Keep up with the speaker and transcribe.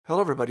Hello,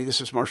 everybody. This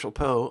is Marshall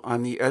Poe.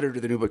 I'm the editor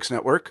of the New Books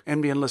Network.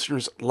 NBN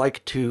listeners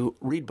like to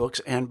read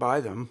books and buy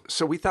them.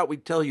 So we thought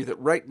we'd tell you that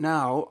right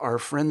now, our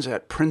friends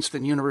at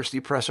Princeton University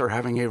Press are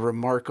having a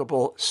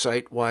remarkable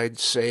site-wide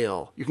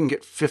sale. You can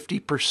get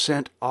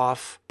 50%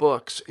 off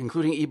books,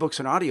 including ebooks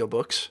and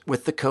audiobooks,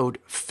 with the code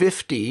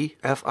 50,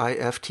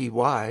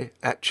 F-I-F-T-Y,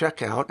 at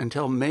checkout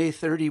until May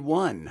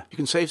 31. You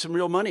can save some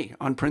real money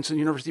on Princeton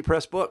University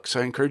Press books.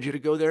 I encourage you to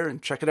go there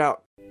and check it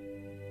out.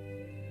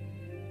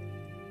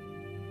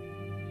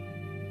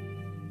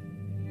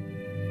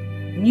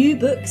 New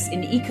Books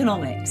in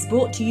Economics,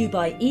 brought to you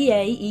by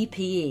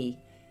EAEPE,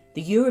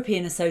 the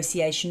European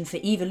Association for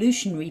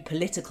Evolutionary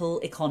Political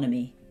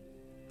Economy.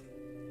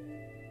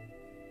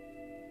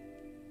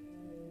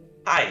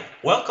 Hi,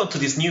 welcome to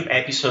this new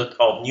episode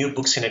of New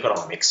Books in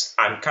Economics.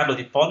 I'm Carlo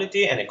Di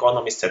Politi, an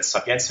economist at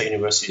Sapienza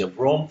University of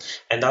Rome,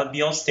 and I'll be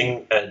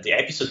hosting the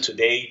episode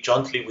today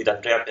jointly with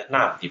Andrea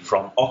Bernardi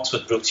from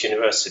Oxford Brookes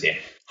University.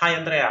 Hi,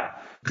 Andrea.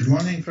 Good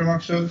morning from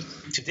Oxford.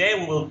 Today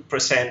we will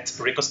present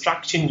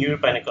Reconstructing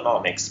Urban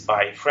Economics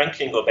by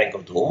Franklin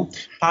Gobeng-Odum,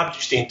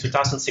 published in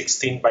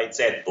 2016 by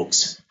Z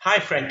Books. Hi,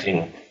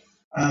 Franklin.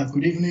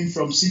 Good evening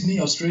from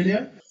Sydney,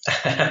 Australia.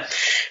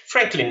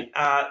 Franklin,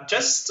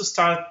 just to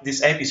start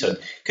this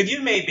episode, could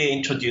you maybe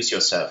introduce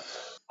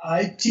yourself?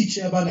 I teach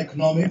urban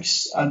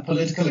economics and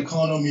political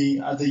economy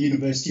at the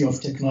University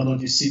of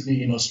Technology,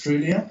 Sydney in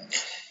Australia.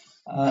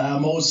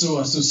 I'm also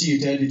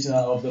associate editor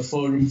of the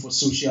Forum for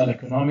Social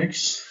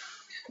Economics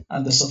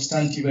and the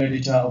substantive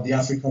editor of the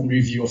African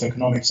Review of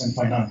Economics and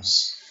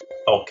Finance.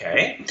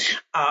 Okay.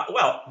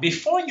 Well,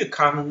 before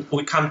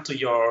we come to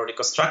your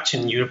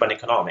Reconstruction Urban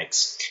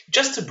Economics,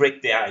 just to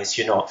break the ice,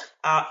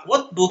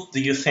 what book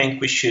do you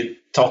think we should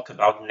talk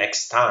about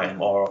next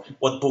time, or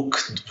what book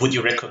would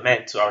you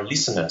recommend to our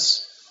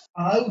listeners?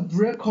 I would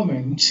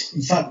recommend,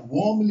 in fact,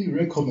 warmly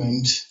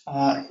recommend,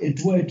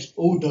 Edward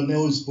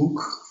O'Donnell's book,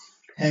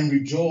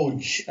 Henry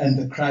George and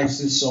the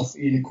Crisis of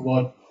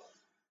Inequality.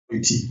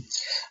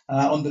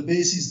 On the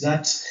basis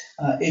that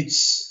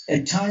it's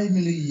a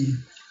timely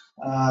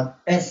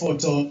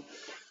effort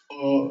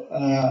or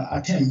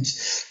attempt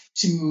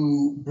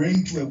to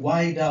bring to a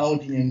wider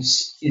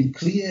audience in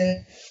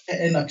clear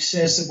and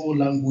accessible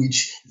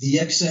language the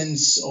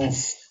essence of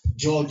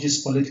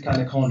George's political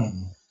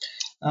economy.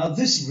 Now,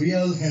 this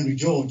real Henry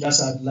George,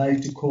 as I'd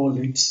like to call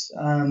it,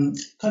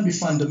 can be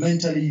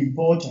fundamentally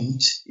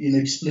important in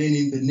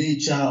explaining the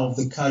nature of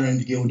the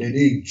current Gilded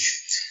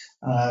Age.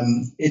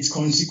 Its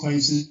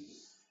consequences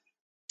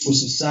for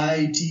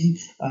society,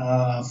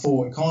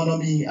 for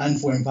economy,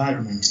 and for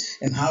environment,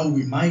 and how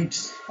we might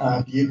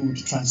be able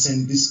to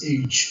transcend this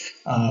age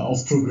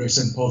of progress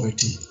and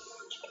poverty.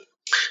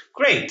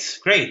 Great.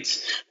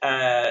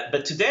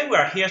 But today we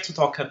are here to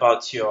talk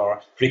about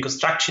your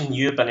Reconstruction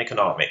Urban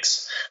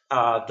Economics.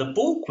 The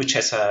book, which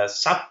has a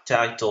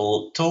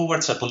subtitle,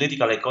 Towards a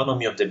Political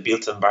Economy of the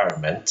Built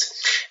Environment,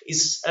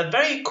 is a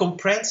very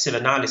comprehensive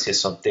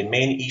analysis of the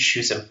main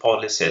issues and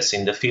policies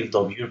in the field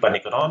of urban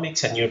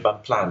economics and urban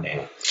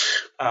planning.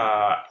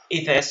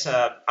 It has,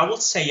 I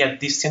would say, a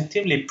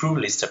distinctively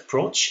pluralist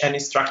approach and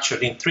is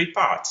structured in three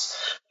parts.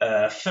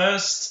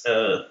 First,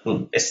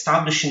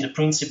 establishing the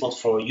principles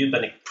for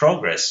urban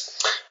progress.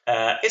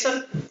 It's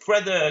a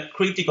rather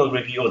critical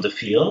review of the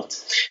field.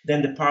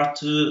 Then the part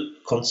two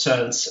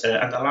concerns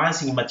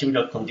analyzing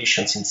material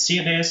conditions in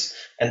cities,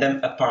 and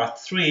then a part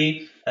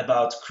three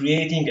about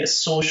creating a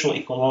social,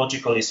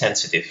 ecologically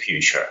sensitive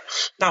future.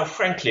 Now,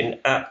 Franklin,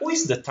 who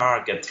is the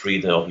target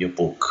reader of your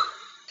book?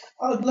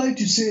 I'd like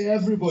to say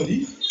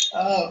everybody,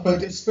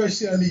 but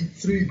especially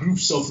three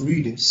groups of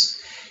readers.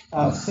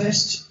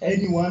 First,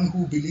 anyone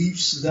who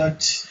believes that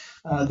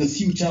the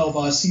future of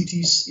our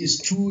cities is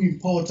too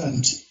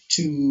important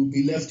to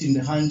be left in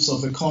the hands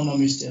of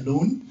economists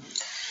alone.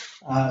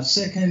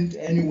 Second,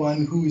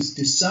 anyone who is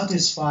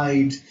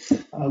dissatisfied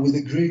with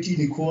the great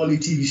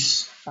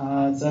inequalities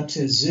that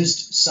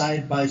exist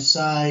side by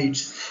side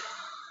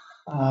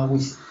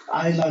with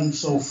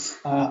islands of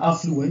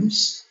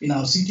affluence in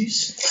our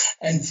cities.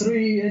 And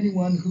three,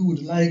 anyone who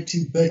would like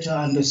to better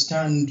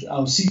understand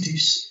our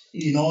cities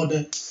in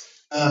order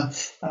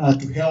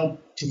to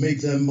help to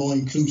make them more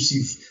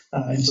inclusive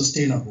and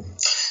sustainable.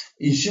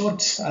 In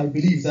short, I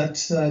believe that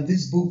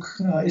this book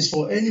is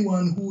for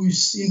anyone who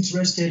is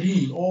interested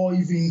in or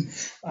even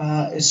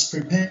is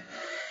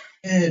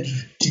prepared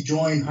to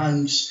join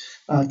hands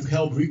to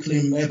help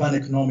reclaim urban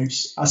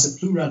economics as a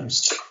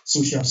pluralist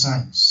social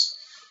science.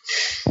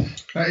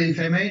 If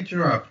I may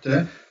interrupt,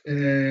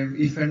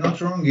 if I'm not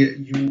wrong,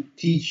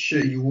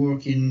 you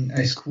work in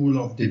a school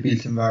of the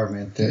built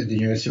environment, the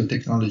University of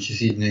Technology,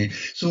 Sydney.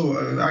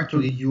 So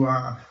actually you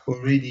are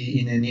already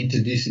in an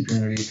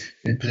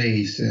interdisciplinary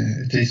place,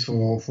 at least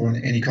for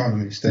an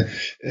economist.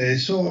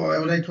 So I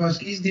would like to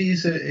ask, is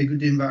this a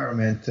good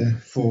environment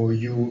for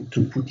you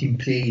to put in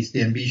place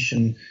the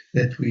ambition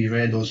that we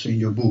read also in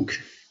your book?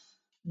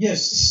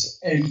 Yes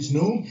and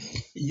no.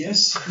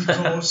 Yes,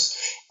 because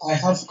I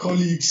have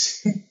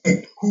colleagues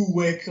who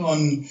work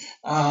on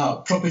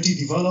property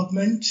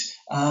development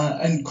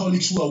and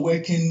colleagues who are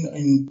working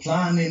in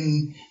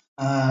planning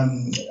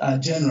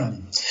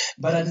generally.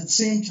 But at the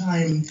same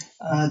time,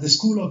 the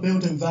School of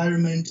Built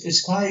Environment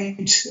is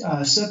quite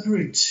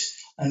separate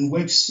and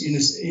works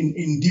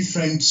in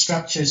different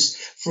structures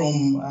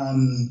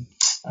from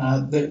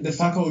the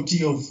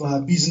Faculty of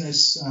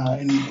Business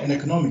and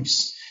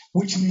Economics,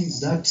 which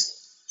means that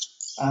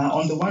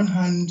on the one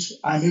hand,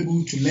 I'm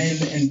able to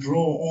learn and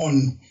draw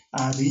on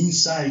the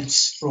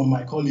insights from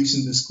my colleagues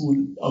in the School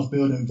of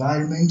Built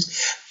Environment.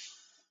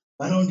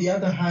 But on the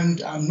other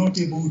hand, I'm not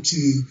able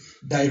to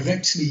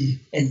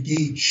directly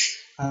engage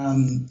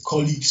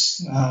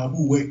colleagues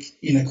who work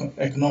in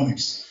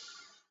economics.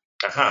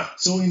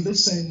 So in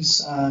this sense,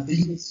 the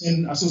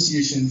European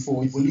Association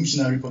for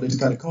Evolutionary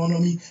Political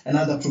Economy and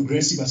other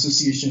progressive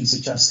associations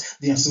such as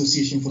the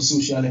Association for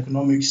Social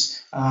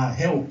Economics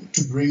help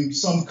to bring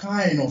some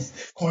kind of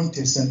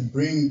context and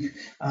bring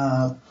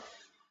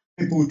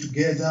people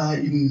together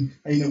in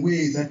a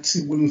way that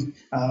will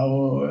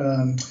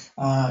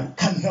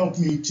can help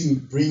me to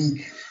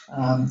bring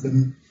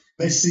the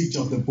message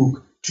of the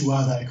book to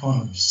other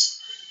economists.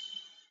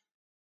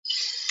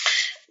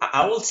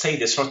 I would say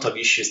the sort of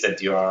issues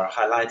that you are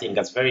highlighting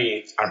are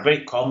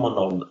very common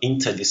on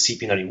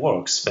interdisciplinary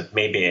works, but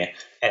maybe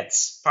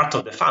it's part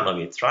of the fun of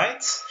it,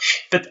 right?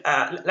 But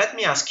let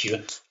me ask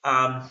you,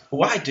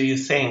 why do you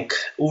think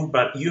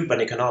urban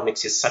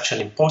economics is such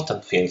an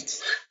important field,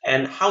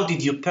 and how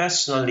did you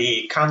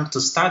personally come to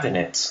studying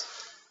it?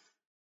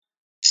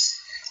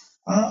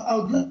 I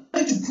would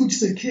like to put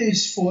the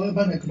case for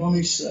urban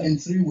economics in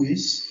three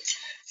ways.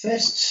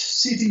 First,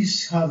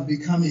 cities have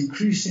become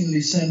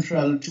increasingly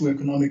central to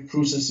economic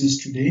processes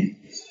today,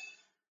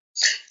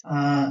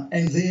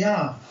 and they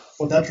are,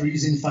 for that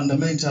reason,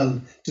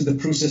 fundamental to the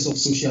process of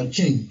social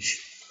change.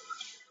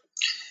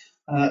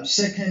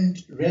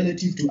 Second,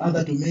 relative to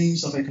other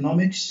domains of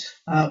economics,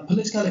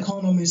 political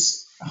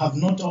economists have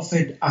not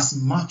offered as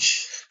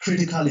much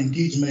critical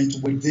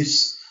engagement with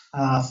this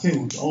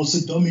field, also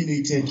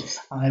dominated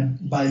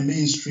by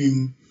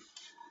mainstream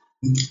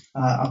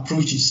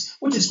approaches,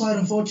 which is quite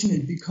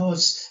unfortunate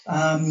because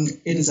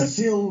it is a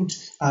field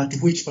to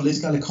which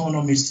political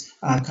economists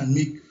can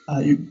make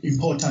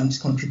important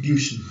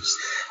contributions.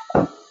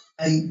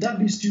 And that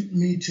leads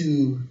me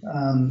to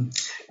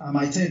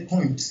my third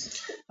point.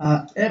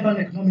 Urban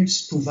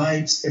economics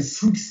provides a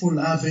fruitful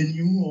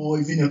avenue or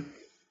even a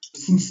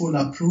fruitful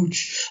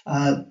approach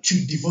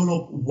to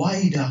develop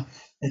wider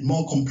and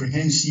more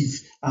comprehensive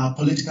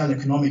political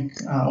economic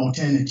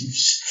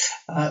alternatives.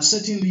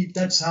 Certainly,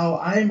 that's how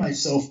I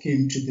myself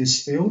came to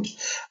this field.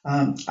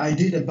 I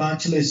did a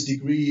bachelor's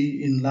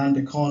degree in land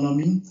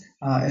economy,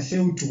 a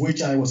field to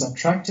which I was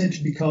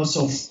attracted because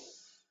of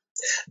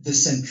the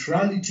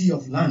centrality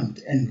of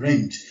land and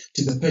rent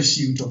to the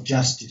pursuit of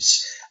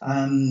justice.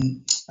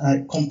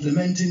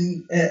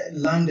 Complementing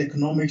land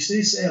economics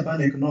is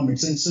urban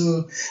economics. And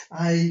so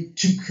I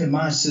took a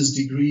master's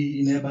degree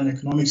in urban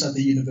economics at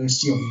the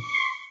University of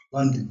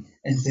London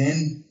and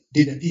then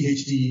did a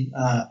PhD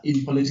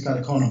in political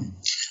economy.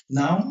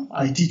 Now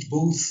I teach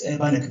both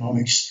urban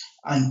economics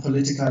and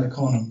political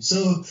economy.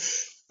 So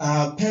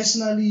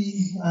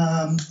personally,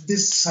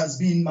 this has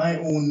been my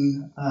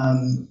own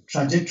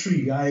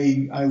trajectory.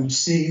 I would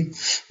say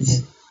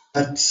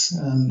that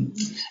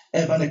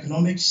urban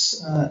economics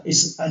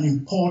is an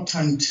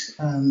important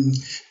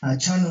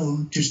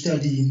channel to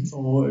study,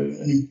 or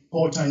an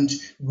important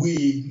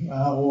way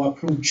or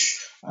approach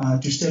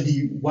to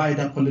study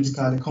wider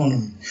political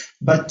economy.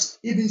 But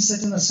even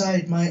setting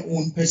aside my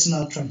own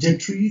personal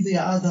trajectory,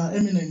 there are other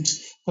eminent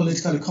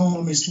political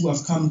economists who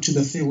have come to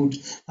the field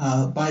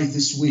by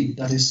this way,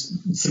 that is,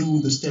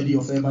 through the study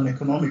of urban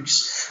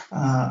economics.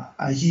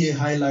 I here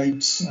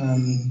highlight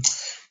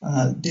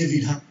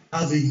David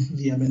Harvey,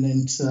 the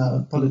eminent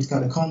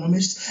political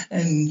economist,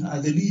 and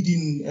the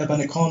leading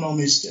urban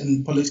economist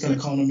and political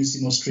economist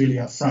in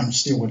Australia, Frank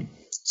Stewart.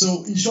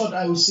 So, in short,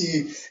 I would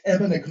say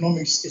urban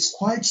economics is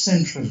quite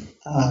central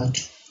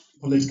to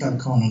political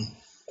economy.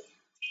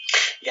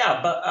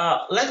 Yeah,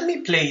 but let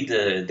me play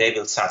the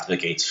devil's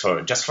advocate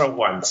for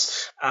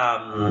once.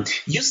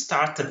 You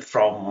started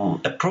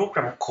from a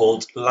program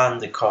called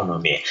Land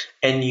Economy,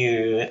 and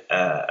you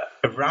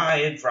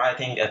arrived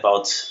writing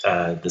about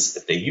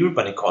the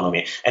urban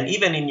economy. And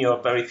even in your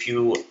very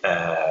few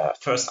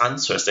first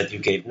answers that you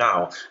gave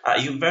now,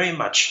 you very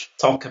much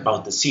talk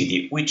about the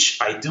city, which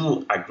I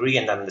do agree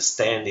and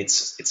understand.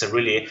 It's a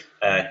really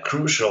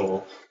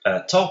crucial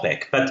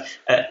topic. But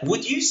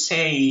would you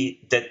say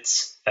that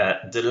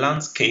the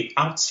landscape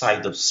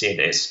outside of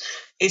cities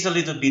is a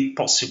little bit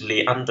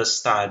possibly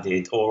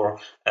understudied or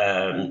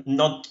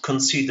not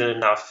considered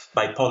enough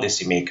by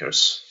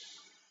policymakers?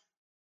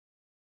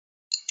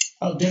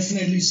 I'll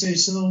definitely say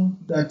so,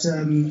 that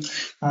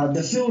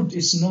the field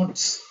is not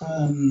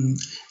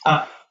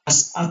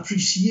as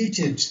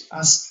appreciated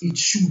as it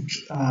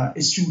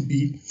should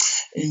be.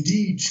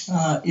 Indeed,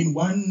 in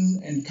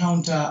one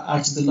encounter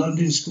at the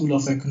London School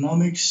of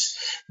Economics,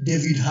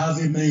 David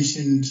Harvey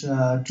mentioned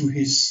to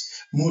his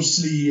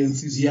mostly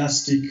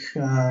enthusiastic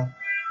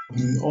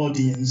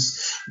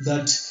audience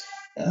that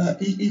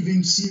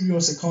even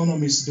serious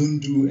economists don't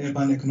do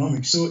urban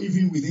economics. So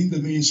even within the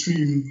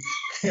mainstream,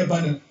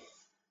 urban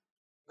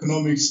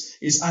economics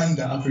is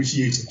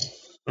underappreciated.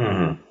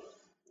 Mm-hmm.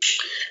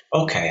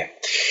 Okay.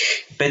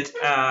 But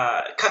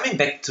coming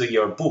back to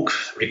your book,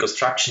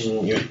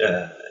 Reconstruction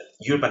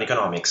Urban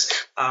Economics,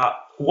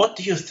 what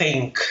do you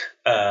think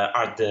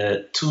are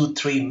the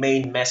 2-3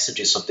 main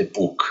messages of the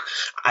book?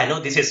 I know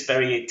this is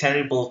very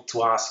terrible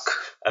to ask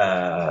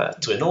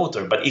to an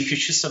author, but if you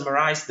should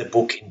summarize the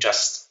book in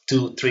just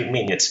 2-3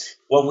 minutes,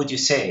 what would you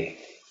say?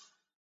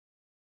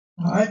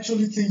 I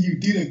actually think you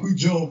did a good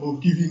job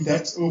of giving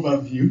that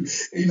overview.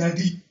 In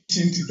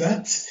addition to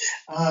that,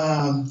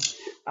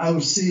 I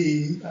would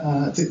say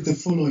the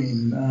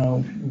following.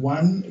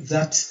 One,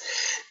 that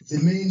the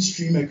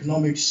mainstream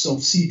economics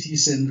of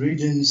cities and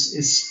regions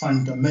is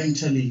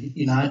fundamentally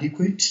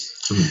inadequate.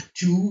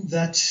 Two,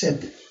 that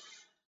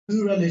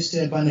pluralist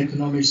urban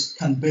economics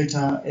can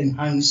better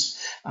enhance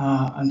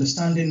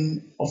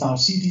understanding of our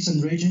cities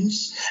and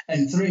regions.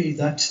 And three,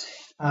 that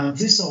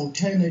this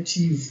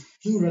alternative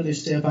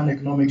pluralist urban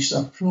economics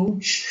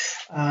approach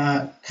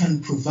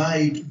can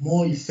provide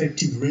more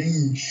effective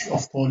range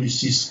of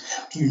policies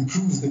to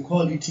improve the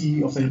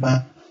quality of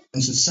urban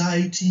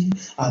society,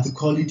 the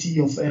quality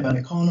of urban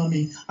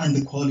economy, and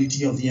the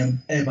quality of the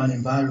urban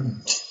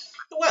environment.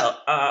 Well,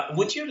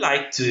 would you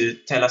like to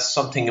tell us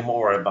something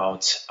more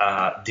about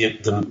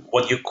the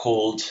what you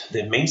called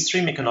the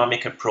mainstream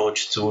economic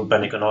approach to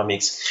urban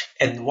economics,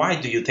 and why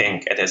do you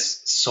think it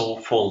is so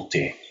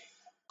faulty?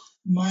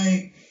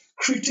 My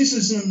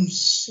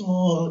criticisms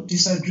or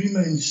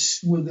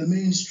disagreements with the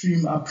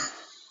mainstream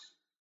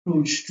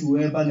approach to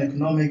urban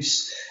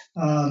economics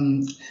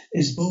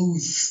is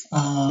both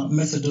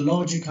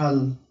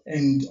methodological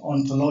and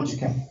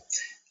ontological.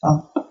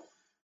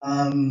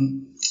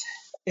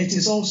 It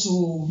is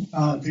also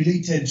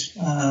related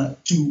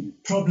to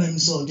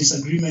problems or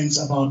disagreements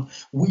about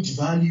which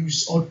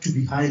values ought to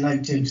be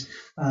highlighted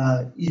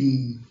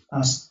in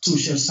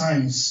social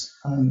science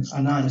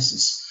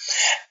analysis.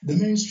 The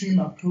mainstream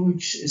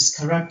approach is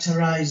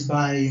characterized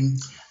by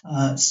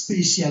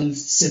spatial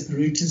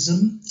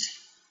separatism.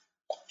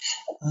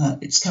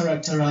 It's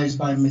characterized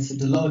by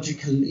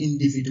methodological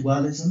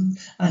individualism,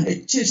 and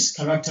it is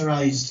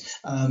characterized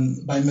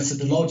by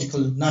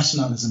methodological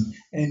nationalism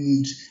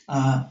and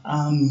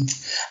an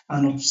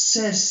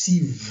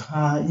obsessive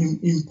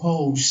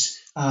impulse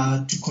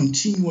to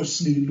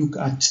continuously look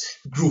at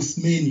growth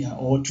mania,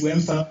 or to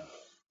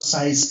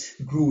emphasize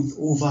growth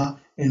over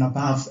and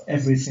above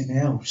everything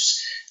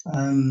else.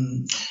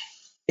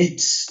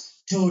 It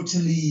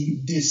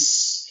totally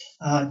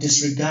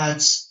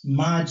disregards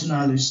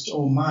marginalist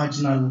or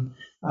marginal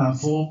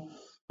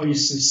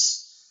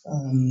voices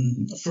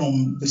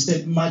from the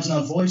state,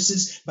 marginal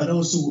voices, but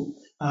also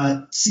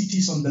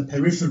cities on the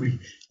periphery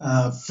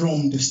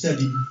from the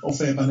study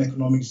of urban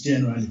economics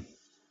generally.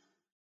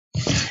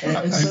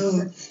 And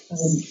so,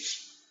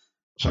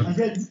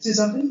 Andrea, did you say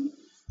something?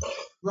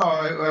 No,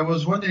 I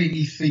was wondering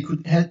if it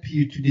could help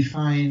you to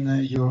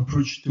define your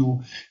approach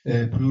to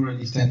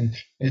pluralist and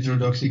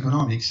heterodox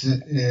economics,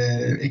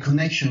 a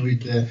connection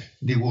with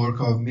the work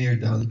of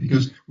Myrdal,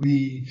 because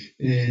we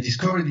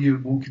discovered your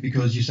book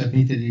because you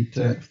submitted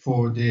it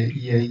for the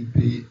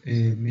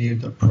EAEP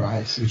Myrdal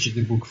Prize, which is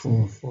the book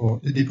for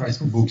the prize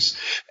for books,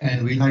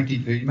 and we liked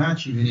it very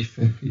much, even if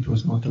it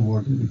was not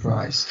awarded the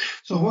prize.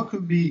 So, what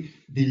could be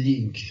the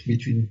link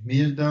between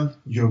Myrdal,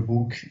 your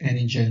book, and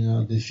in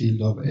general the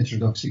field of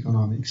heterodox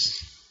economics?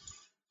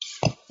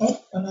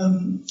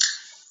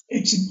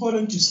 It's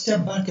important to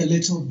step back a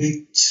little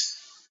bit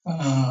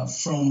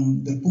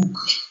from the book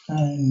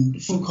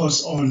and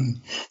focus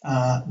on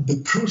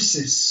the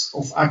process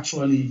of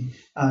actually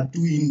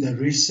doing the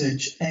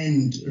research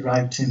and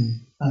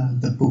writing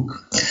the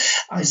book.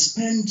 I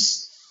spent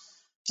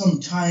some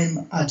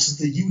time at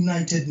the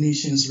United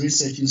Nations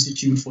Research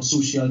Institute for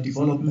Social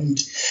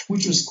Development,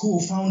 which was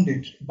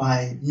co-founded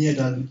by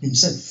Myrdal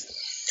himself.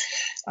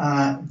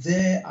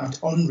 There at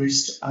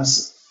UNRIST,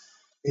 as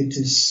it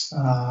is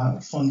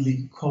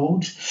fondly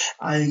called,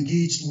 I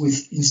engaged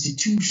with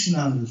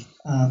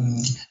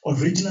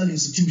original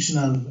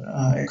institutional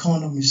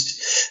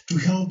economists to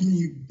help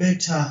me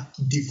better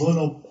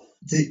develop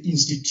the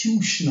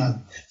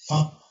institutional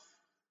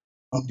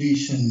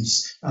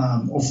foundations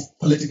of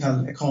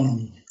political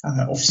economy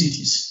of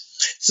cities.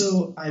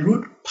 So I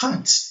wrote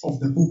part of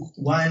the book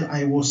while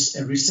I was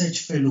a research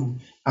fellow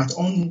at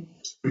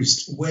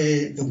UNRIST,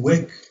 where the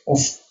work of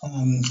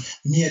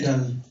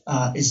Myrdal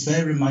is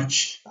very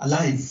much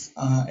alive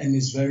and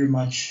is very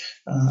much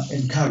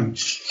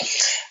encouraged.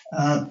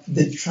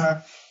 The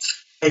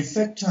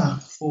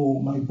trifecta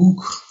for my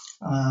book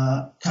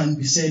can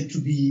be said to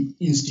be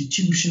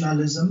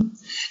institutionalism,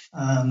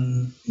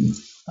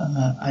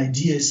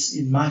 ideas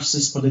in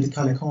Marxist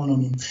political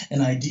economy,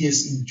 and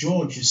ideas in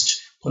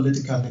Georgist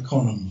political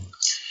economy.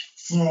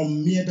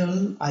 From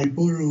Myrdal, I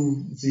borrow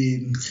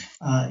the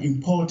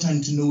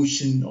important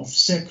notion of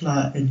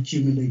circular and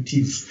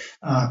cumulative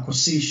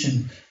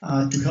causation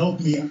to help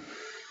me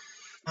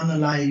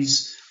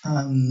analyze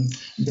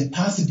the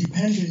path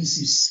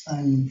dependencies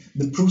and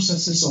the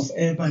processes of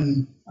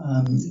urban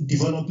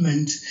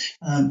development,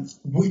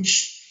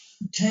 which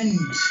tend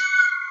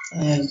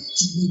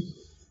to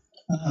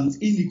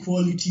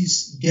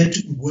inequalities get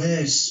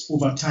worse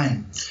over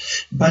time.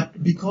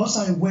 But because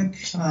I work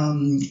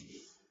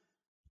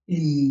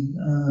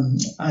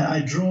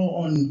I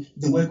draw on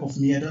the work of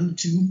Myrdal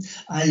too,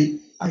 I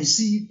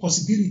see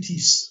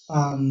possibilities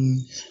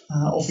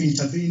of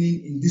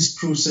intervening in this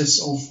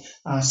process of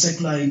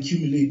circular and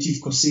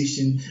cumulative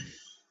causation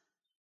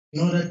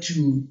in order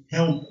to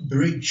help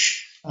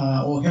bridge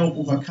or help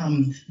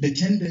overcome the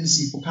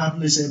tendency for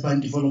capitalist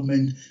urban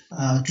development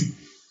to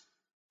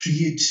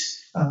create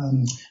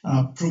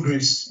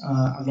progress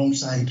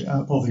alongside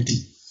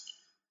poverty.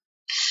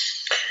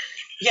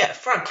 Yeah,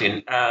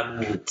 Franklin,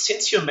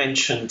 since you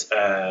mentioned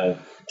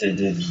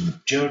the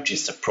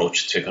Georgist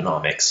approach to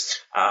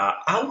economics,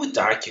 I would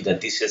argue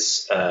that this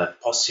is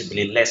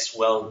possibly less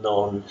well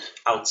known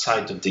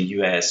outside of the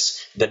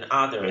US than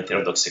other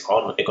heterodox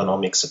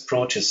economics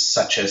approaches,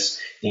 such as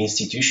the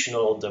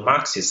institutional, the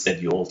Marxist, that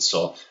you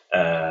also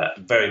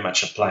very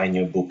much apply in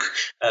your book.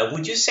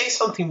 Would you say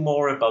something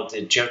more about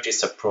the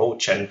Georgist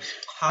approach and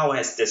how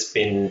has this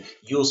been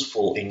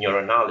useful in your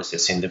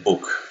analysis in the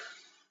book?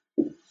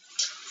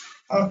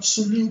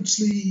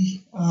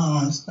 Absolutely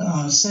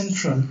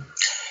central.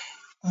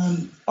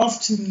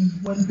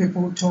 Often when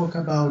people talk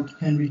about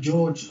Henry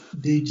George,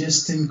 they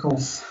just think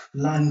of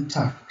land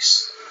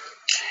tax.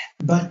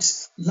 But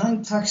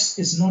land tax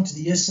is not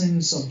the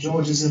essence of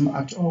Georgism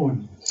at all.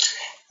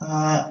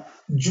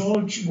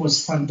 George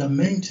was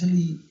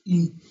fundamentally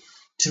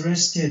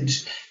interested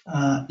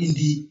in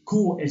the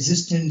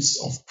coexistence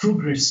of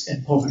progress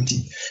and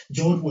poverty.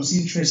 George was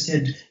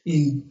interested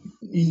in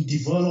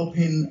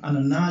developing an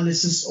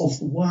analysis of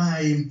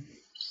why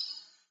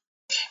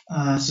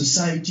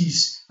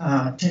societies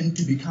tend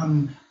to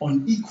become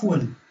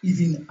unequal,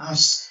 even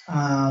as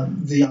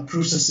there are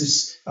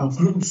processes of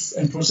growth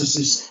and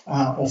processes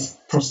of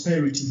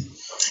prosperity.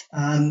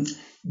 And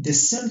the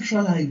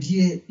central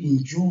idea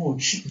in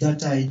George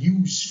that I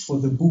use for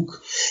the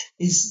book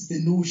is the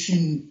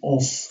notion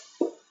of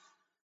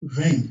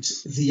rent,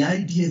 the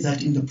idea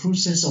that in the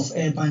process of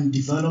urban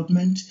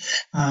development,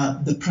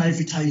 the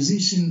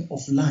privatization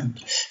of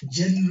land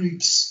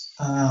generates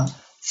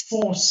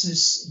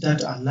forces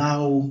that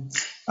allow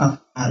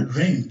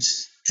rent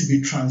to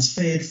be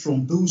transferred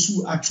from those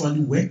who actually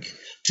work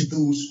to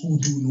those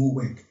who do no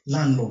work,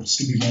 landlords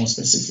to be more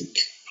specific.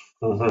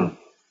 Mm-hmm.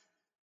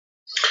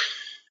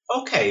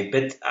 Okay,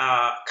 but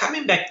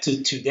coming back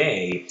to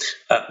today,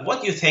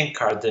 what do you think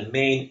are the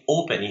main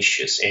open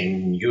issues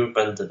in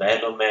urban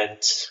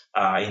development,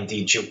 in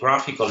the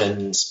geographical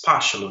and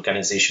spatial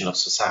organization of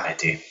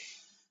society?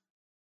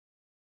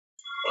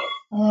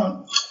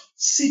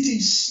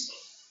 Cities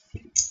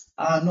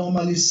are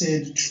normally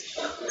said to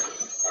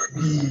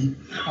be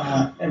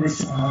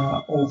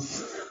of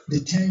the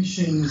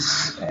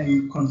tensions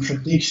and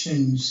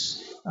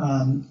contradictions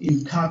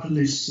in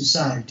capitalist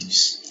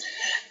societies.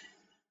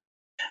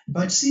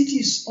 But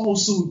cities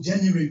also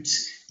generate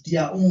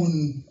their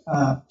own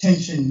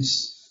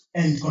tensions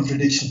and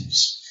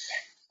contradictions.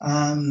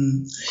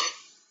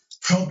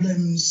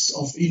 Problems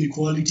of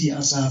inequality,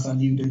 as I have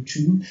alluded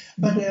to,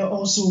 but there are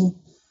also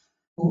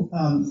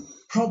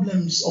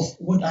problems of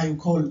what I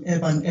call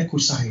urban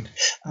ecocide,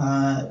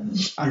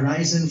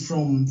 arising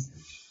from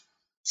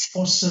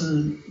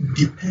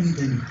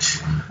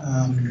fossil-dependent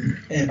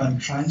urban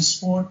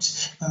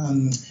transport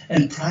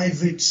and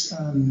private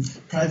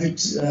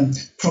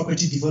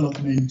property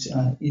development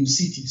in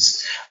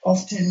cities.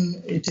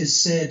 Often it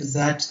is said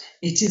that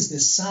it is the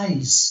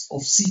size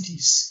of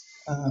cities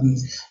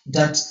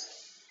that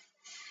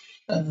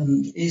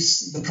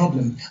is the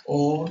problem,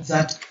 or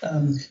that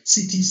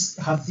cities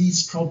have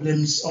these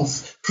problems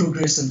of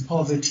progress and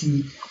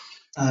poverty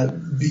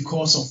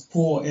because of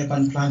poor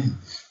urban planning.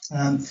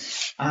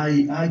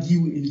 I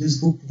argue in this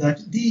book that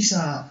these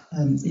are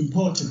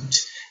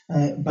important,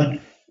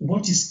 but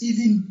what is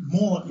even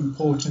more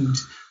important,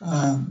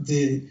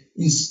 the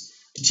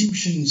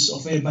institutions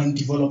of urban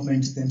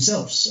development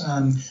themselves,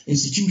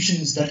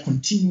 institutions that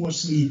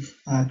continuously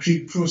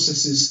create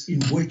processes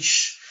in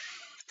which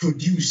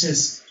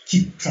producers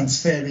keep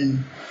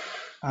transferring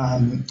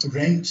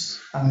rent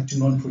to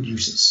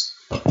non-producers.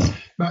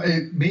 But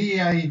may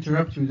I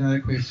interrupt you with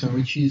another question,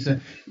 which is,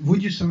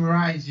 would you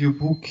summarize your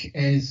book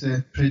as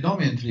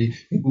predominantly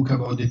a book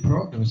about the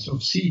problems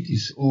of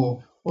cities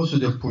or also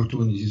the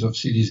opportunities of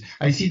cities?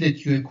 I see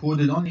that you have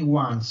quoted only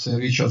once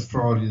Richard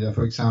Florida,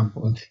 for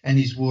example, and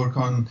his work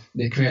on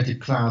the creative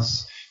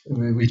class,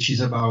 which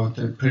is about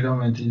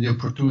predominantly the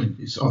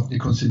opportunities of the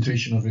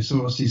concentration of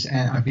resources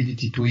and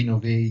ability to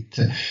innovate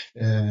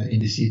in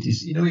the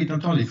cities. Innovate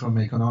not only from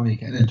an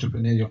economic and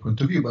entrepreneurial point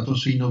of view, but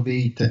also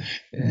innovate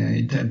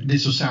in the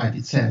society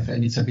itself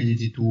and its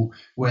ability to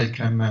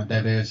welcome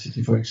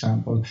diversity, for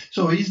example.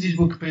 So is this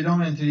book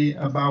predominantly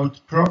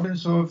about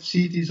problems of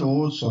cities or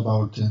also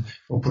about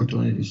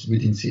opportunities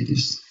within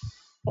cities?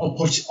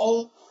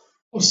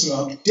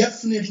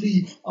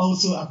 definitely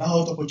also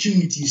about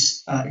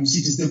opportunities in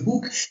cities. The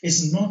book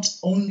is not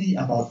only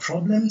about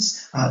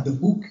problems, the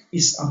book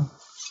is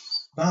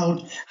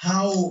about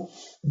how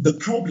the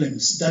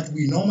problems that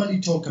we normally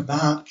talk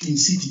about in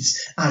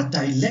cities are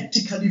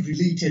dialectically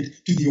related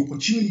to the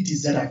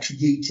opportunities that are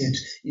created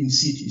in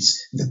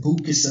cities. The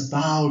book is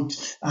about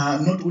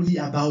not only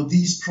about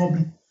these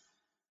problems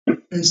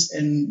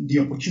and the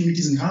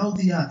opportunities and how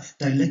they are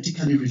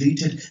dialectically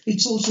related,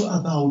 it's also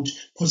about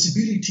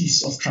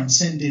possibilities of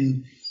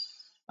transcending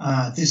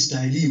this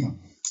dilemma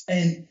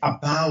and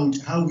about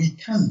how we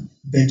can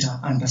better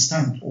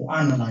understand or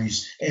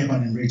analyze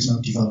urban and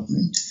regional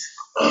development.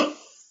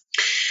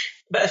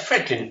 But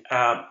Franklin,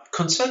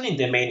 concerning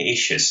the main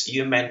issues,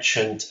 you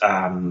mentioned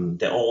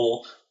the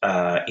whole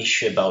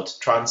issue about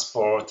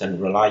transport and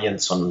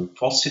reliance on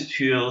fossil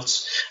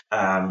fuels,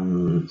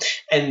 and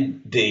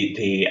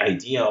the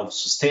idea of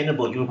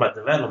sustainable urban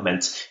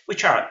development,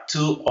 which are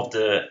two of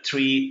the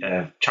three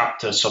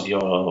chapters of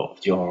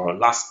your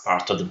last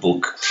part of the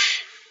book.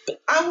 But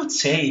I would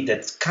say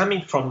that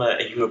coming from a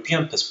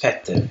European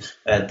perspective,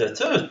 the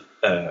third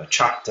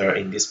chapter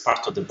in this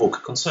part of the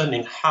book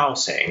concerning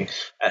housing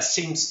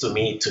seems to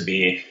me to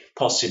be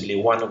possibly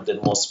one of the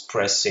most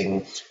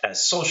pressing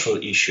social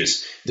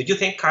issues. Do you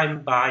think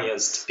I'm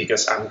biased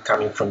because I'm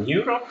coming from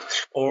Europe,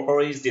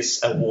 or is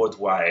this a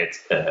worldwide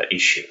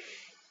issue?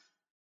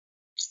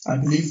 I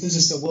believe this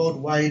is a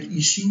worldwide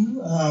issue.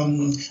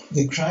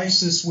 The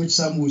crisis, which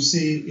some would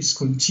say is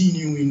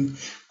continuing,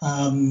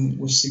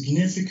 was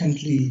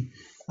significantly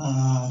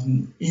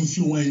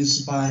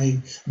influenced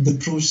by the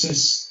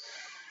process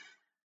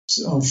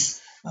of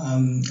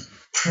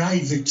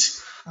private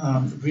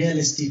real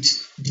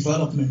estate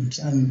development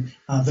and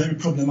very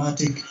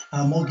problematic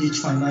mortgage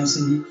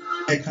financing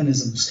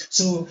mechanisms.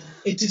 So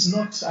it is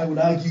not, I would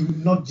argue,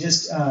 not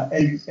just a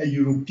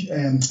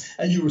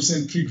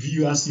Eurocentric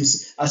view as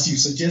you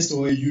suggest,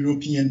 or a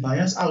European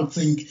bias. I would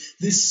think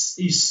this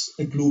is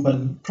a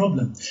global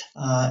problem,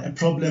 a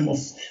problem of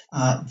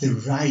the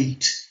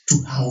right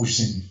to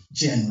housing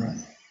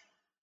generally.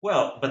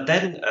 Well, but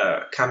then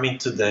coming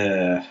to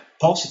the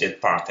positive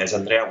part, as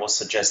Andrea was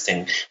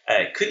suggesting,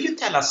 could you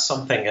tell us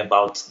something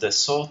about the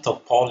sort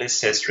of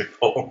policies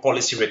or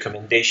policy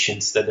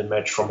recommendations that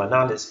emerge from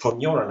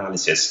your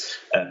analysis,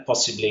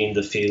 possibly in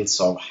the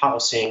fields of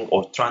housing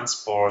or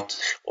transport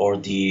or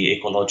the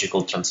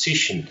ecological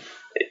transition?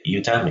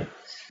 You tell me.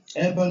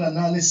 Urban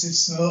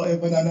analysis,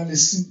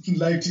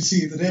 like to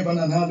say that urban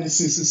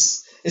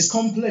analysis is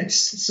complex.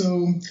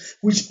 So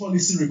which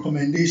policy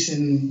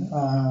recommendation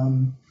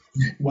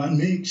one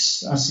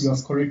makes, as you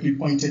have correctly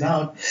pointed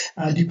out,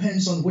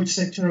 depends on which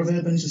sector of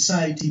urban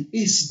society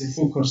is the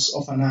focus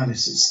of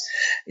analysis.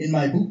 In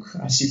my book,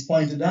 as you've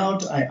pointed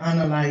out, I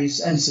analyze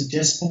and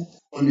suggest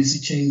policy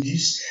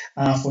changes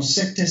for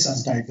sectors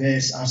as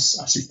diverse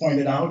as you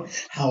pointed out: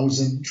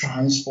 housing,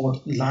 transport,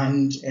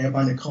 land,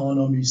 urban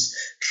economies,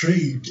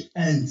 trade,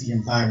 and the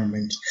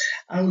environment.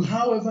 I will,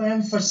 however,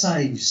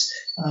 emphasize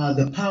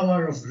the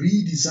power of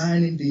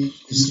redesigning the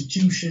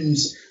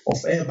institutions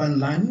of urban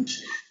land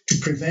to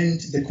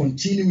prevent the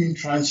continuing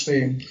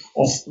transfer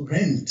of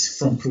rent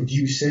from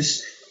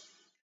producers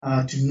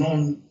to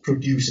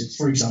non-producers,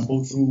 for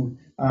example, through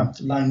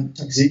land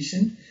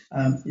taxation,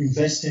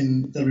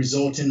 investing the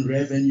resulting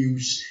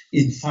revenues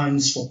in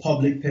funds for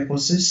public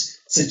purposes,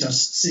 such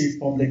as safe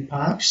public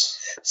parks,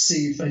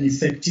 safe and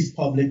effective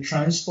public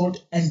transport,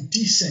 and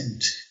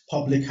decent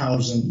public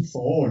housing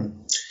for all.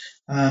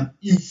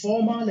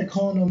 Informal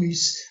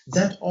economies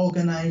that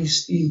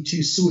organize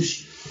into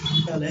social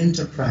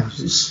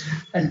enterprises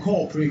and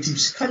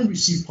cooperatives can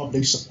receive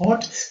public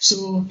support.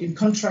 So in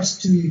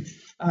contrast to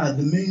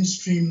the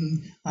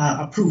mainstream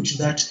approach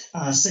that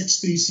such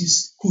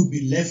spaces could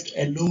be left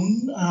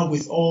alone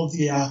with all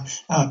their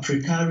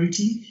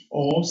precarity,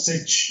 or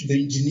such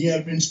the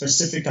engineering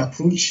specific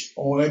approach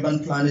or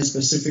urban planning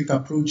specific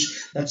approach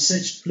that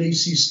such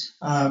places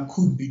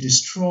could be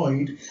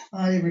destroyed,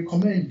 I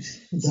recommend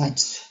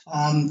that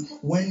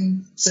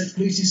when such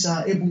places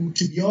are able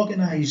to be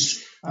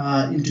organized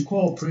into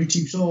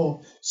cooperatives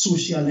or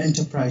social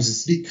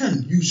enterprises, they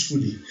can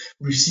usefully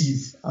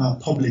receive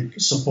public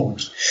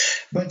support.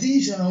 But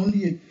these are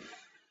only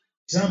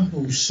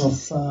examples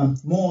of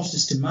more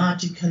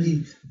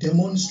systematically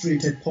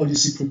demonstrated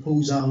policy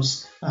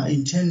proposals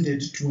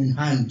intended to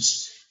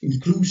enhance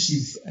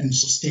inclusive and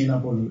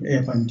sustainable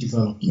urban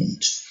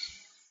development.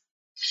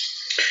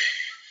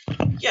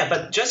 Yeah,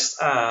 but just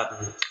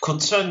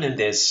concerning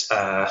this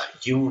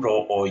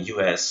Euro or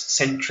US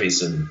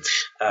centrism,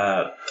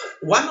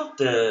 one of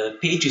the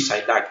pages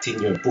I liked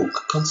in your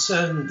book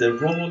concerned the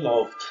role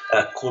of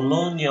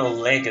colonial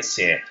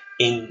legacy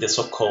in the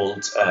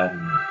so-called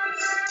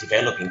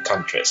developing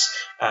countries.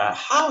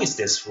 How is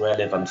this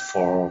relevant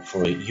for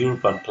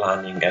urban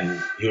planning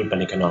and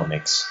urban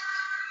economics?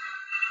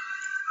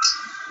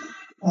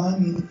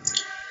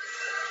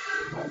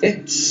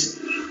 It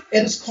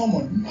is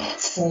common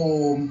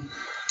for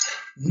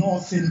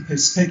Northern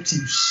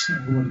perspectives,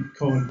 what we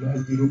call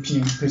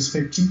European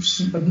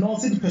perspectives, but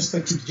Northern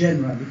perspectives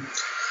generally,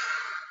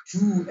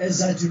 to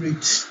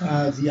exaggerate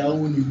their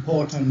own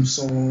importance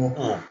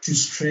or to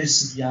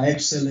stress their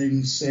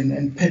excellence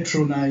and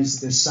patronize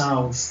the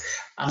South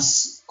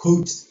as,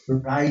 quote,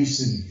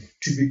 rising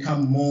to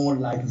become more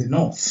like the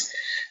North.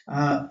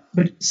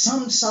 But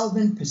some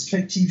Southern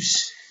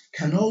perspectives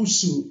can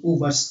also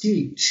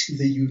overstate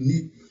the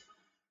uniqueness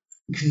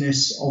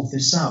of the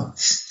South,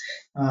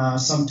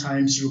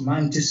 sometimes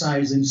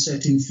romanticizing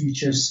certain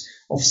features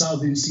of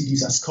Southern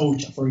cities as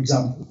culture, for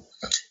example,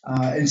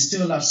 and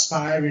still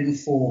aspiring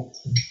for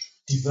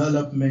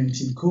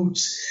development, in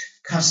quotes,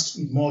 cast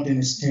in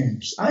modernist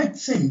terms. I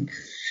think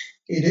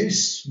it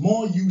is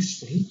more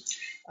useful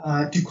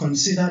to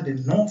consider the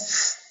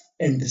North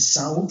and the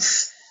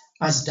South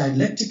as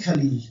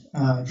dialectically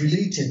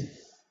related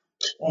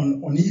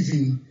on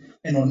even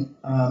and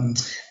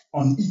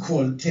on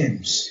equal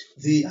terms.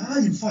 They are,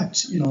 in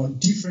fact,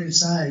 different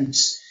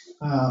sides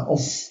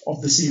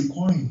of the same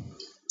coin.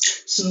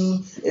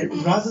 So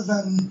rather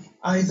than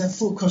either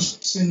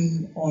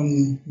focusing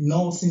on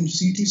northern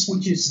cities,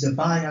 which is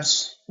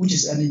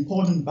an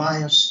important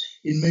bias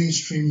in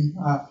mainstream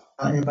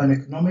urban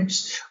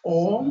economics,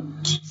 or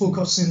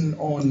focusing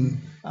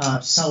on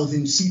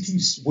southern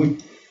cities,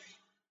 which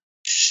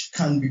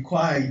can be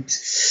quite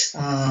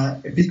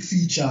a big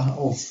feature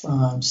of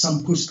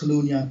some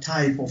post-colonial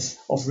type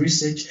of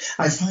research,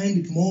 I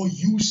find it more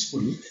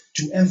useful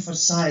to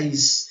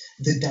emphasize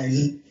the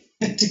dialectical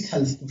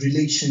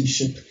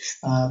relationship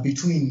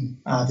between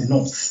the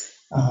North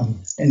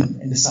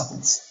and the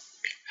South.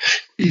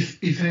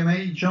 If I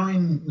may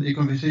join the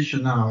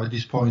conversation now at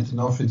this point,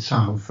 North and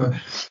South,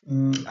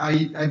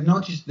 I've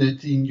noticed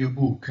that in your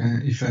book,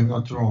 if I'm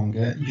not wrong,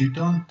 you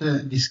don't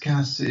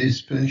discuss a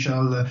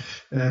special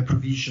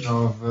provision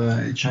of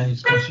a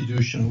Chinese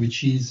constitution,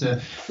 which is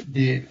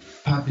the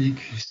public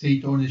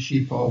state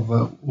ownership of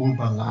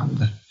urban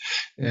land.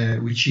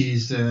 Which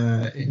is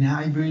an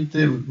hybrid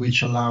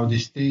which allows the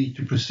state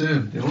to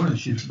preserve the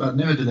ownership, but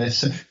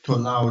nevertheless to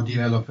allow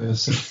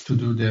developers to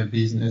do their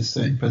business,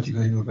 in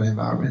particular in urban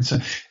environments.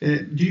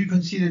 Do you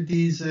consider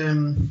this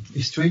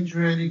a strange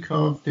relic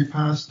of the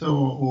past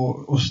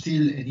or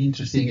still an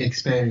interesting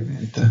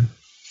experiment?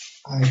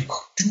 I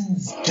do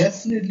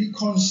definitely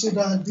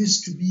consider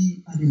this to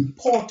be an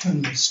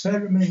important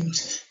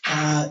experiment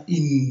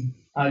in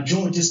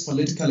Georgia's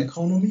political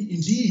economy.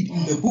 Indeed,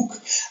 in the book,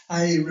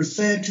 I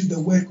refer to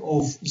the work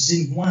of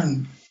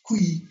Xinhuan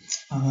Cui,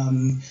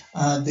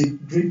 the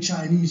great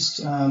Chinese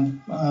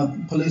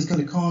political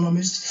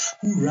economist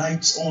who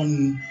writes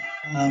on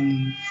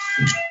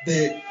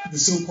the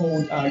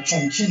so-called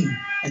Chongqing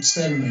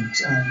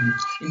experiment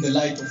in the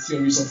light of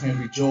theories of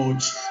Henry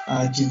George,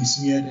 James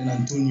Mead, and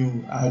Antonio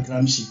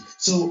Gramsci.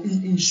 So,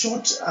 in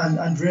short,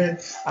 Andre,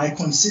 I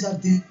consider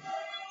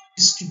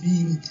this to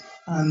be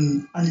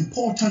an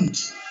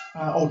important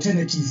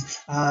alternative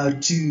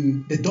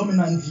to the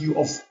dominant view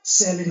of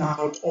selling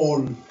out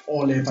all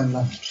urban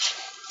land.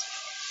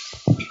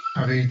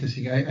 Very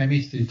interesting. I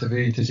missed it.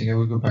 Very interesting. I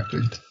will go back to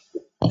it.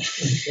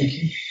 Thank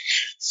you.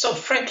 So,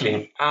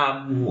 Franklin,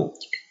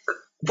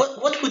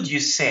 what would you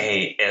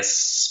say is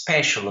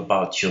special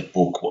about your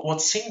book?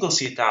 What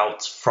singles it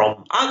out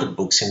from other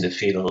books in the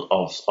field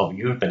of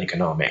urban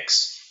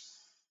economics?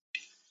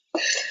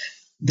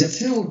 The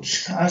field,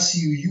 as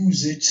you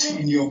use it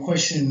in your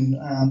question,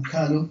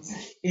 Carlo,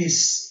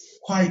 is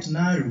quite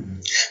narrow.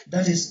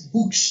 That is,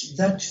 books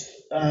that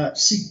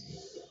seek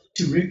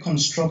to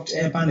reconstruct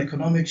urban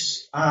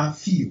economics are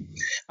few.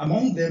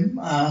 Among them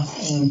are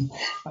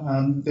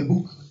the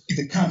book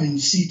The Coming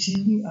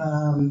City,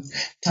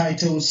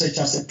 titles such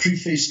as A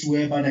Preface to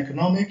Urban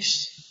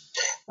Economics,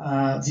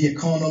 The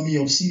Economy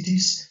of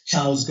Cities,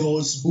 Charles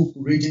Gore's book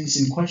Regions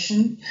in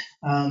Question,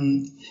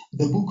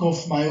 the book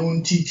of my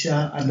own teacher,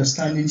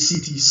 Understanding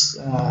Cities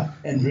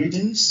and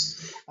Regions,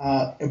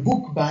 a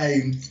book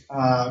by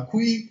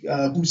Cui,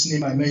 whose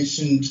name I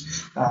mentioned.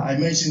 I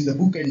mentioned the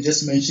book and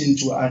just mentioned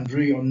to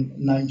Andre on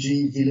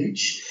Nanjing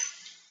Village.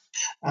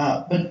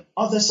 But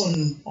others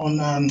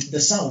on the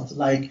South,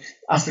 like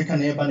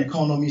African Urban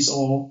Economies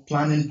or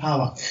Planning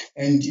Power,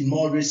 and in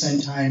more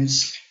recent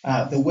times,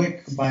 the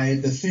work by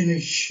the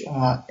Finnish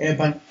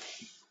urban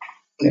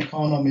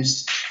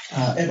economist,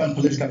 urban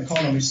political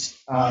economist,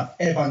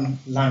 Urban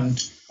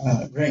Land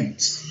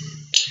Rent.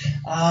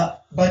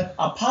 But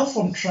apart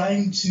from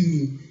trying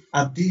to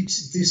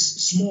update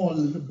this small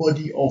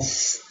body of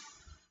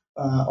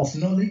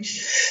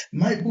knowledge,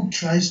 my book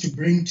tries to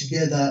bring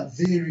together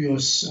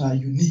various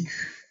unique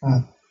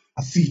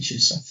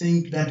features. I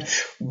think that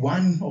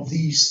one of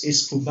these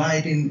is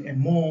providing a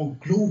more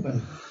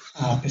global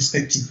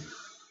perspective.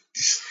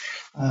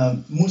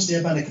 Most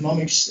urban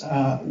economics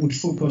would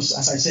focus,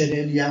 as I said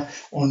earlier,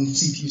 on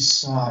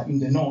cities in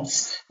the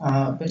north.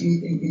 But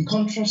in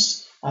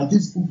contrast,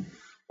 this book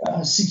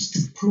seeks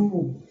to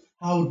probe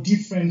how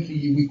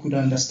differently we could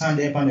understand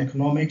urban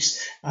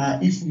economics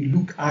if we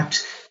look at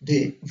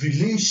the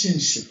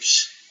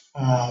relationships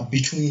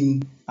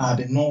between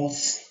the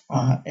North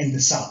and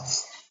the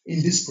South.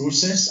 In this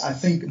process, I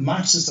think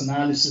Marxist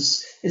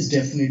analysis is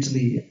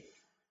definitely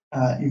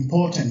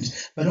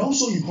important, but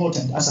also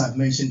important, as I've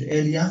mentioned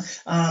earlier,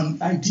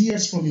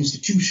 ideas from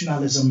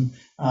institutionalism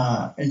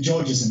and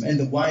Georgism and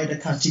the wider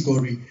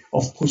category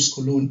of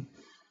post-colonialism.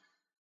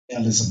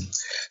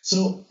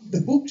 So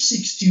the book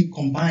seeks to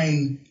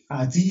combine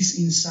these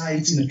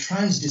insights in a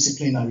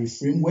transdisciplinary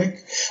framework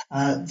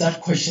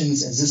that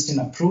questions existing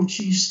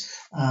approaches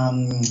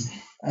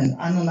and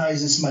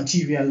analyzes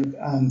material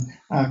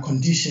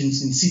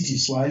conditions in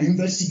cities while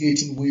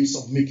investigating ways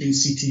of making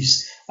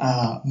cities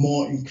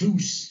more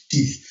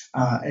inclusive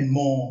and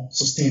more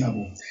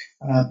sustainable.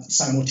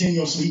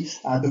 Simultaneously,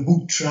 the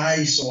book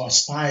tries or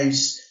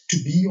aspires to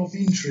be of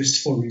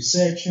interest for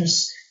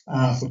researchers,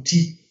 for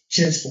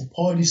teachers, for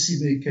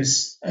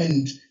policymakers,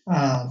 and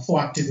for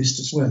activists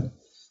as well.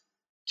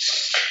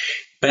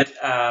 But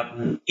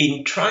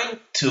in trying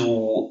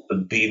to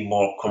be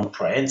more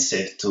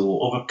comprehensive, to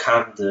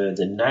overcome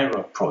the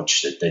narrow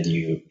approach that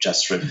you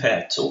just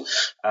referred to,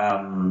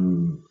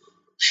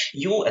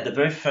 you at the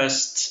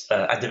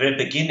very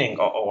beginning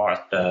of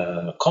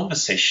our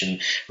conversation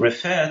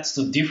referred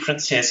to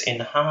differences in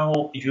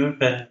how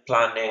urban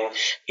planning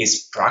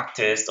is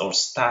practiced or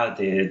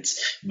studied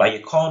by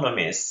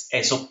economists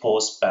as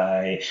opposed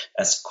by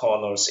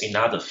scholars in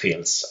other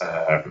fields,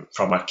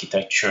 from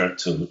architecture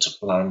to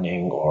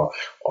planning or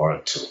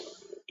to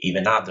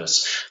even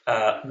others.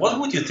 What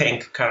would you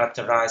think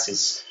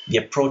characterizes the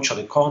approach of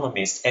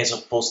economists as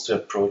opposed to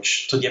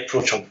the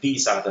approach of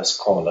these other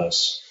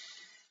scholars?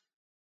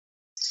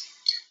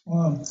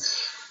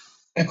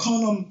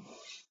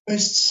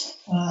 Economists,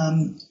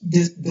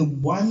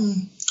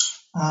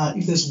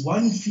 if there's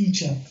one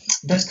feature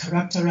that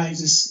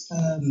characterizes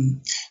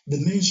the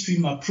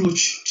mainstream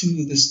approach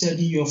to the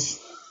study of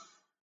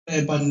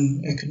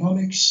urban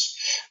economics,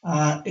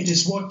 it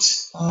is what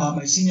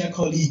my senior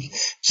colleague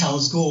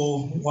Charles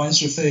Gore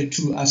once referred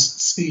to as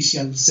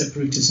spatial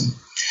separatism.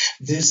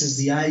 This is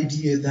the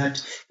idea that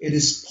it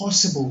is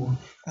possible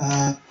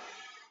to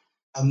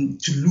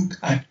look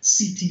at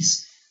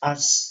cities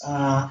as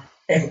a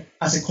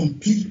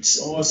complete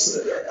or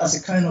as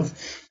a kind of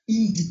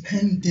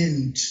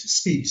independent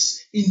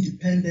space,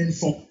 independent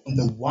from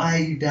the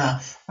wider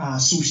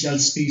social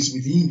space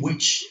within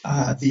which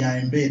they are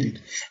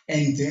embedded,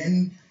 and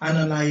then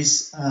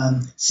analyze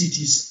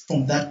cities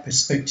from that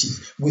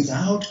perspective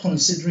without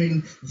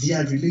considering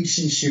their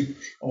relationship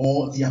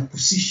or their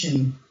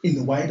position in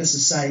the wider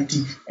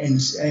society,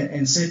 and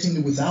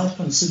certainly without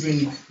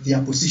considering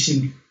their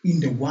position in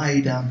the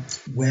wider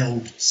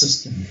world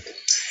system.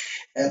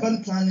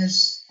 Urban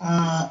planners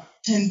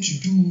tend to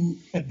do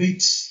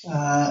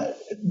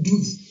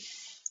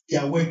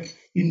their work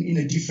in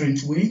a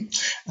different way.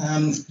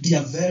 They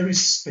are very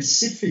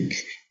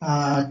specific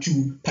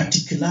to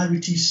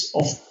particularities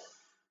of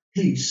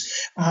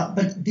place,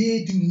 but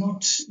they do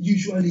not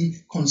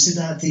usually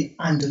consider the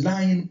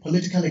underlying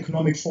political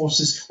economic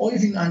forces or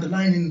even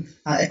underlying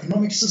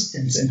economic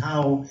systems and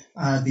how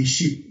they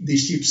shape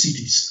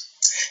cities.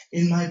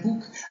 In my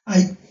book,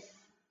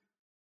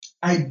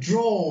 I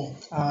draw,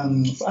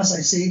 as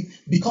I say,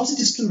 because it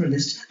is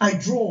pluralist, I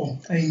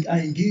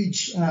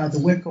engage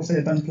the work of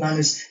urban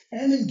planners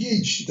and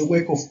engage the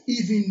work of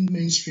even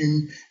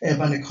mainstream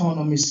urban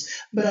economists,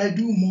 but I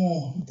do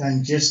more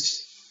than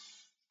just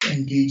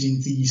engage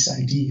in these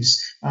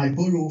ideas. I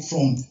borrow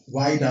from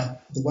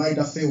the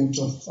wider fields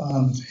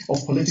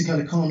of political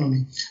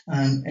economy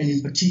and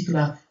in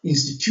particular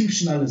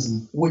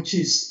institutionalism, which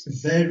is a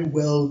very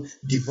well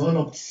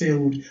developed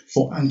field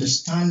for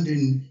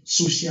understanding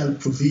social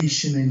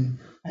provisioning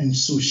and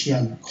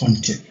social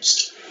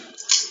context.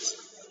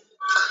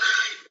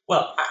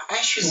 Well,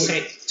 I should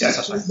say,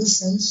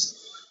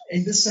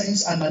 in this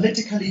sense,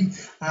 analytically,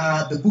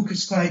 the book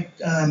is quite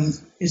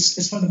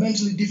is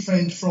fundamentally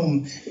different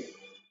from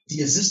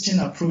the existing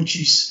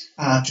approaches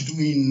to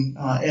doing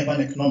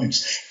urban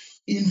economics.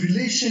 In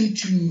relation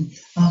to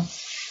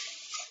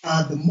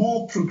the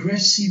more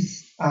progressive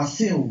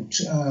field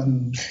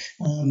and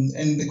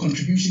the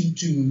contribution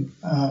to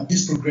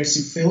this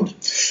progressive field,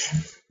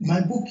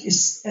 my book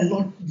is a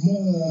lot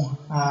more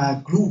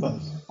global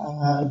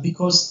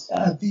because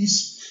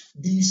these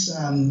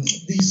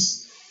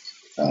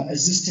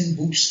existing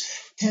books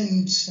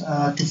tend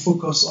to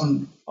focus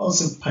on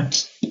also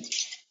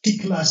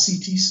particular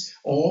cities,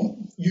 or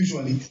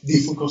usually they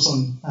focus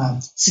on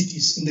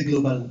cities in the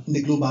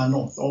global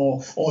north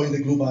or in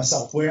the global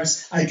south,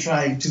 whereas I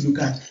try to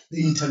look at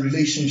the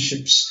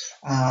interrelationships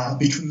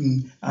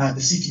between the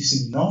cities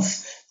in the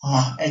north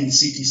and the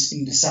cities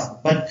in the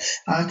south. But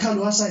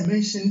Carlo, as I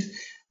mentioned,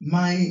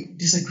 my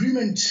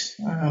disagreement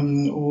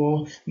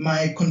or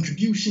my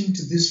contribution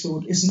to this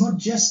field is not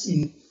just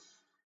in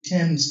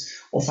terms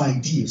of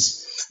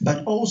ideas,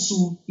 but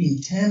also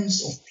in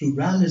terms of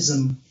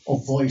pluralism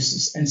of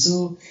voices. And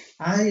so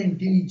I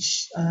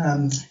engage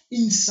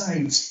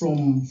insights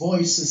from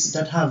voices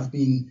that have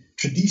been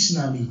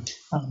traditionally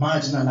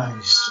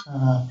marginalized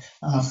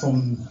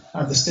from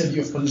the study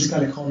of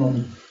political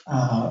economy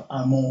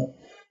more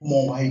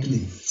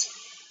widely.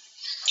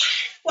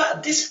 Well,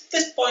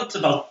 this point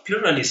about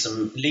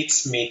pluralism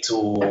leads me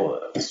to,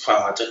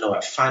 I don't know,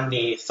 a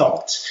funny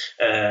thought.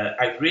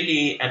 I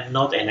really am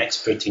not an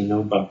expert in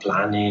urban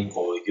planning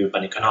or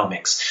urban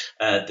economics.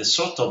 The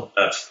sort of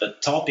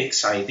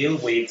topics I deal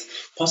with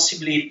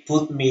possibly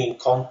put me in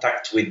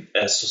contact with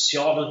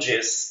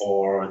sociologists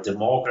or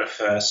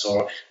demographers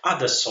or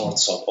other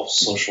sorts of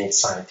social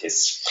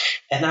scientists.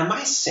 And I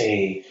might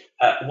say,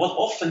 what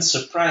often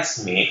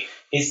surprised me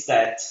is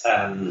that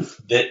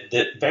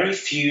the very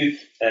few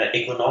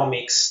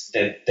economics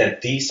that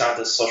these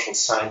other social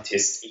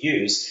scientists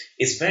use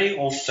is very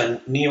often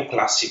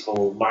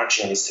neoclassical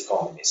marginalist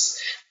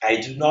economics. I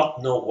do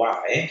not know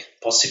why,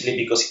 possibly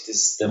because it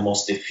is the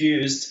most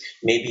diffused,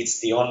 maybe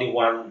it's the only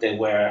one that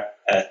were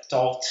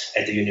taught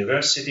at the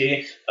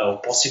university,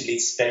 or possibly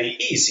it's very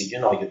easy,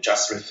 you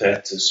just refer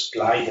to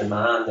supply,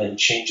 demand, and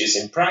changes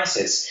in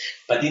prices.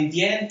 But in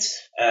the end,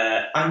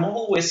 I'm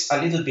always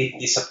a little bit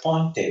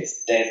disappointed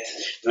that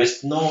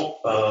there's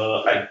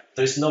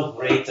no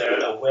greater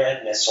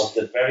awareness of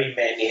the very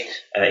many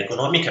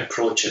economic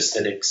approaches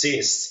that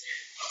exist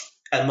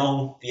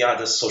among the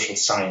other social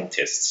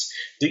scientists.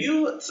 Do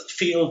you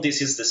feel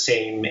this is the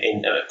same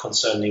in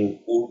concerning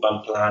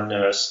urban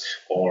planners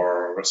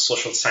or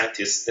social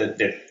scientists that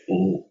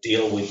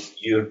deal with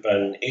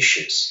urban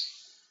issues?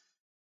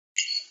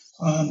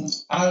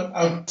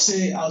 I'll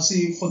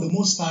say for the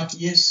most part,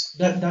 yes,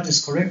 that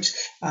is correct.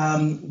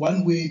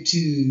 One way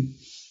to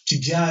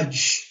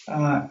judge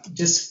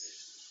just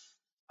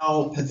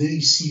how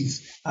pervasive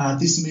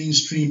this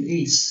mainstream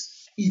is,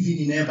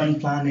 even in urban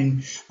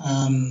planning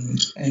and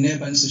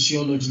urban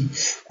sociology,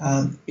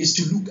 is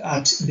to look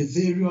at the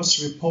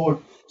various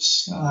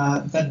reports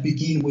that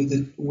begin with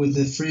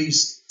the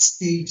phrase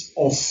 "state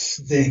of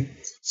the."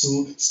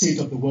 So, State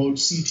of the World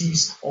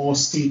Cities or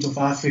State of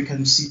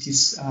African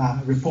Cities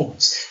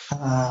reports.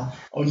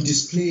 On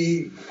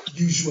display,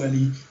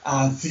 usually,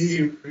 are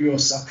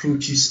various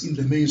approaches in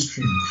the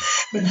mainstream.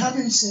 But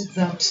having said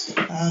that,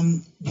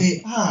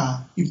 there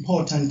are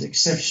important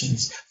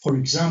exceptions. For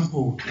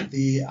example,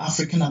 the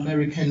African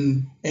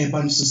American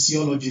urban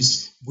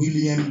sociologist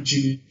William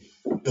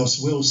Julius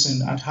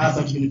Wilson at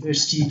Harvard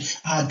University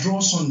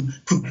draws on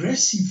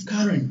progressive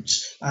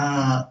currents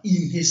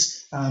in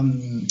his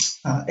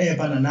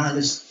urban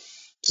analysis.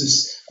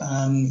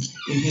 In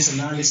his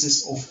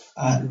analysis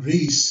of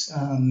race,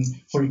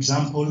 for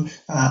example,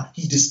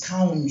 he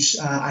discounts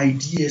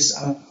ideas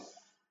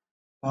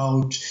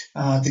about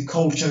the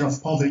culture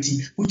of poverty,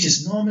 which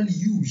is normally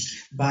used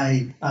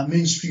by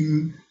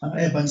mainstream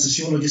urban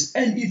sociologists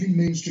and even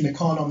mainstream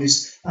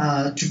economists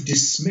to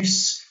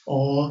dismiss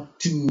or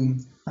to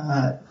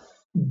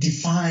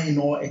define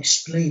or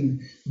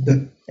explain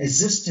the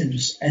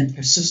existence and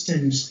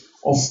persistence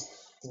of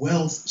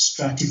wealth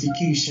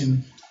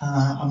stratification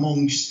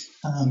amongst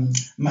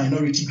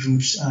minority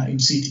groups in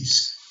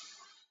cities.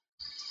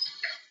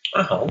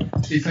 Uh-huh.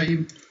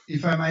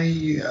 If I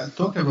may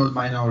talk about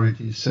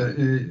minorities,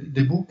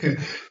 the book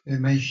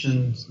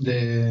mentions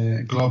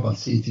the global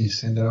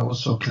cities, and there are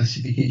also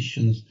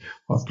classifications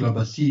of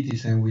global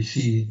cities, and we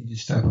see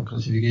this type of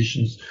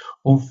classifications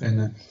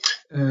often.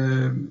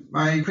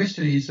 My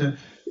question is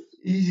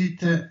it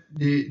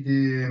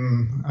the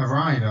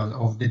arrival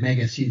of the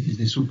mega cities,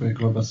 the super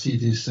global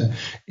cities, an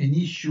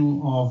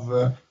issue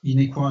of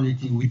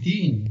inequality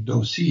within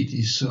those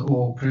cities,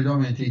 or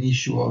predominantly an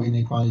issue of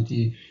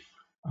inequality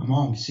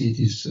among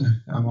cities,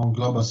 among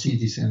global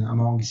cities, and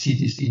among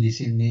cities in the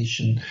same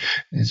nation,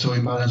 and so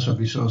imbalance of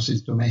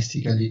resources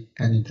domestically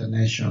and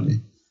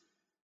internationally?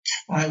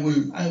 I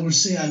will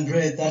say,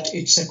 Andre, that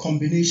it's a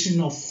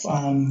combination of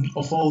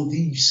all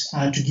these.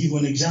 To give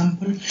one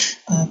example,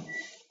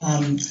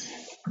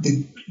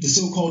 the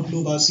so-called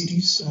global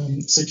cities,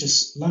 such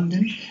as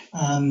London,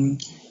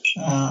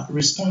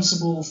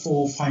 responsible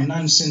for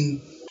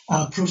financing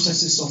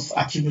processes of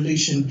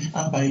accumulation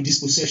by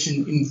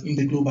dispossession in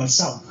the global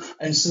south.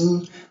 And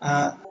so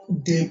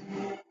the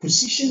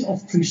position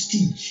of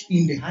prestige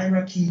in the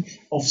hierarchy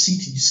of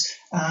cities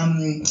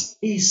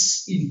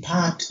is in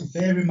part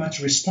very much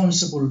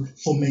responsible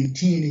for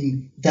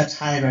maintaining that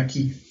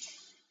hierarchy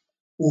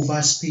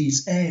over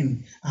space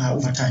and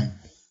over time,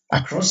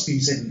 across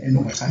space and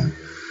over time.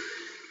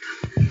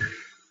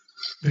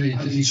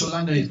 So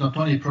London is not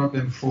only a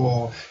problem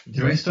for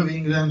the rest of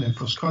England and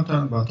for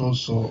Scotland, but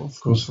also, of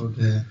course, for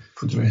the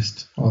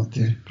rest of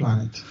the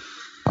planet.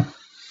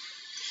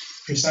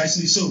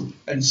 Precisely so.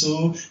 And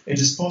so it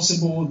is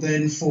possible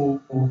then for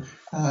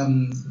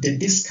the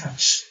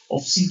dispatch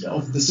of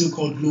the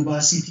so-called global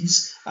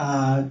cities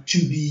to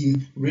be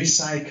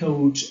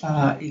recycled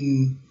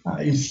in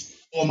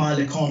formal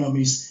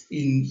economies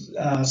in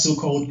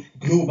so-called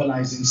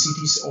globalizing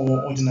cities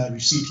or ordinary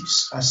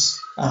cities,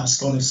 as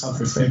scholars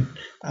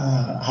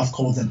have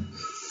called them.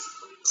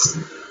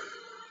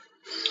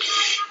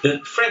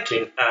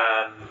 Franklin,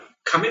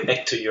 coming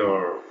back to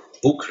your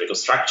book,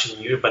 Reconstruction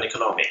in Urban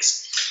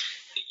Economics,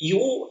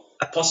 you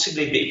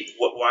possibly,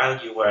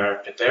 while you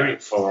were preparing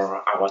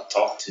for our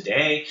talk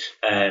today,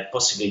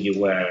 possibly you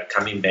were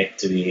coming back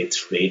to it,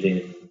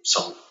 reading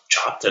some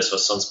chapters or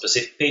some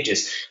specific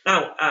pages.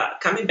 Now,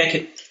 coming back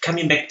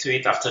to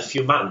it after a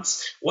few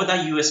months, what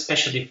are you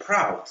especially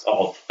proud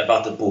of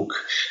about the book?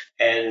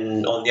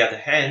 And on the other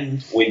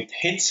hand, with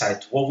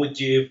hindsight, what would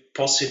you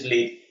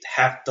possibly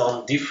have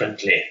done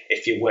differently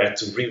if you were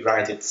to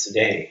rewrite it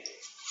today?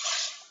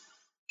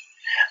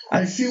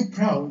 I feel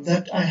proud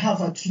that I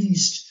have at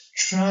least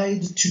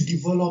tried to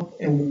develop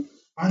a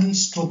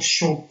one-stop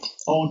shop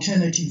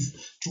alternative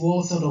to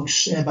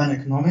orthodox urban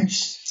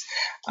economics.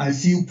 I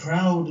feel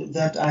proud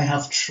that I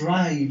have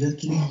tried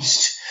at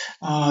least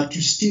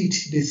to state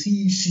the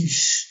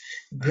thesis,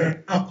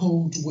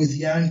 grappled with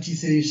the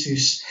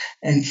antithesis,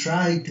 and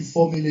tried to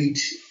formulate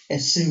a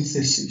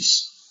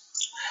synthesis.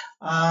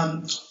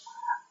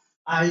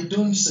 I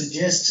don't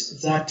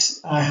suggest that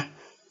I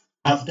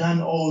have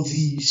done all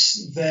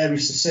these very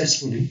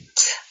successfully.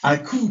 I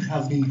could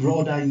have been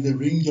broader in the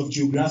range of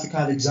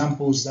geographical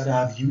examples that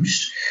I have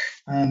used.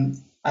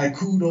 I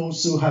could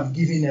also have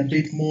given a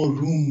bit more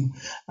room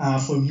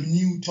for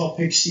new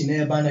topics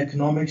in urban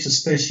economics,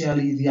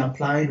 especially the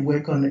applied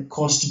work on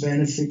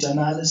cost-benefit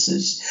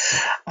analysis.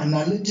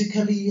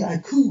 Analytically, I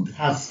could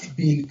have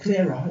been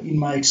clearer in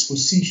my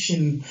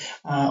exposition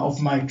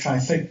of my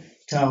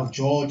trifecta of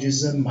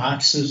Georgism,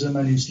 Marxism,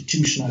 and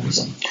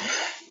institutionalism.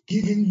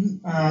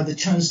 Given the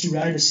chance to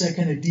write a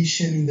second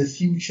edition in the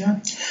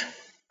future,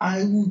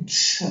 I would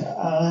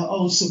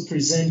also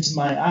present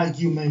my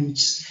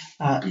arguments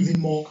even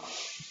more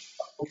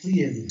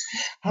clearly.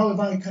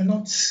 However, I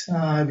cannot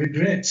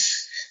regret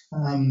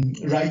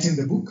writing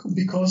the book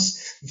because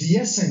the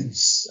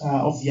essence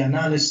of the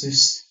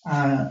analysis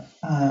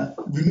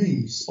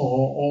remains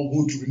or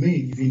would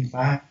remain even if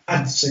I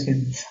had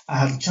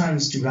a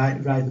chance to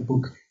write the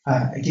book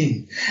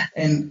again.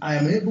 And I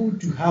am able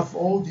to have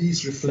all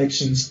these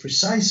reflections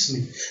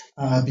precisely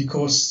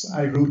because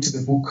I wrote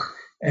the book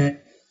and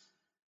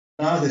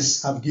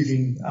others have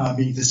given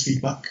me this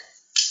feedback.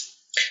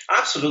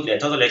 Absolutely, I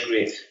totally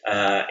agree.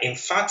 In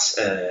fact,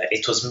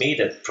 it was me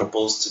that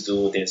proposed to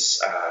do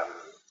this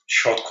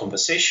short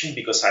conversation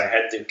because I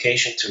had the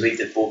occasion to read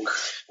the book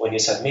when you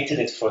submitted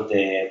it for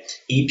the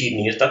EP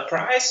Myrta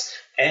Prize,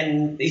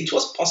 and it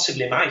was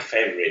possibly my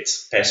favorite,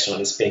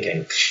 personally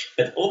speaking.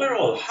 But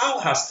overall, how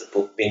has the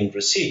book been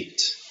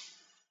received?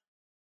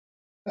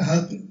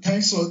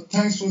 Thanks for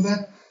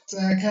that,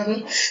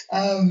 Carol.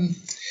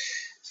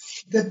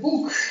 The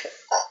book,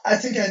 I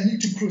think I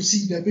need to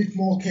proceed a bit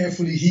more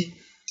carefully here.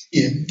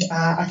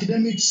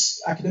 Academic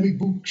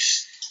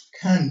books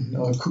can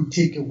or could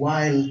take a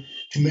while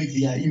to make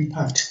their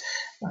impact,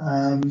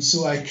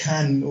 so I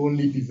can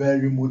only be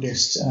very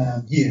modest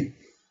here.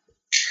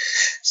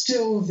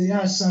 Still, there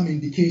are some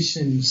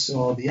indications,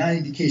 or there are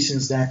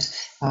indications that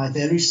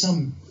there is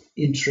some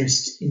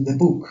interest in the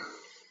book.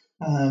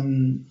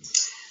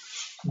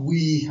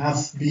 We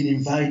have been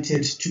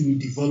invited to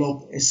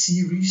develop a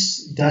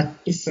series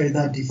that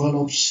further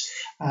develops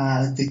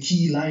the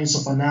key lines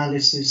of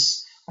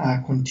analysis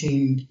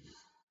contained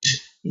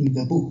in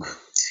the book.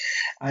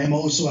 I am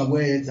also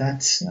aware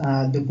that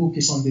the book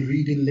is on the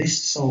reading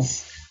lists of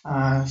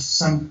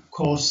some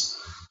courses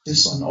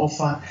on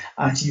offer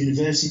at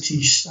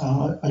universities,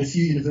 at a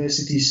few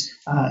universities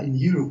in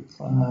Europe,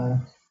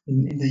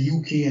 in the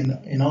UK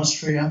and in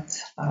Austria,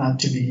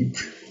 to be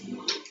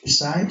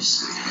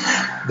precise.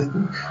 The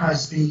book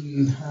has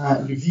been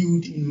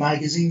reviewed in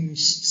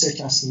magazines such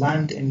as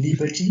Land and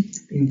Liberty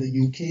in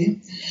the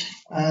UK.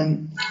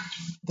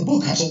 The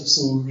book has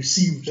also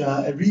received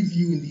a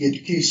review in the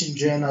education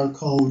journal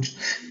called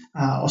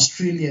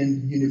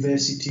Australian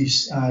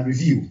Universities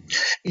Review.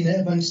 In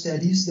urban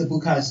studies, the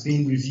book has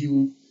been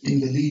reviewed in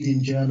the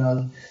leading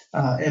journal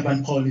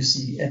Urban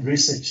Policy and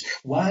Research,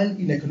 while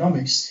in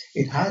economics,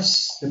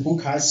 the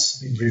book has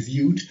been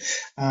reviewed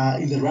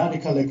in the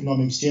Radical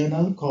Economics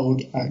Journal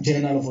called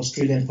Journal of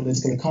Australian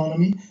Political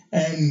Economy,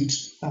 and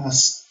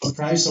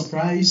surprise,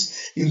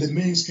 surprise, in the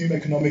mainstream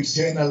economics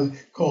journal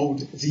called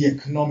The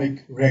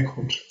Economic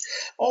Record.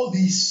 All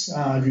these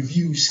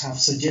reviews have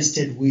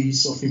suggested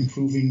ways of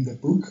improving the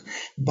book,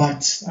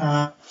 but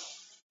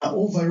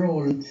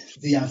overall,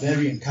 they are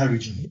very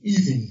encouraging,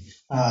 even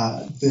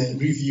the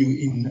review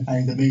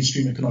in the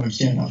mainstream economics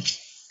journal.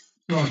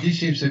 Well, this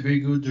seems a very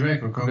good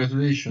record.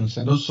 Congratulations.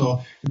 And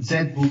also,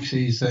 Z Books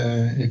is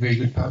a very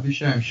good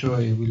publisher. I'm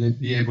sure it will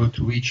be able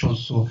to reach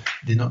also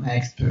the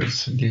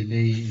non-experts, the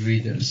lay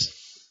readers.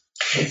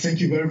 Well, thank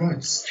you very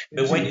much.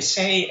 But when you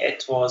say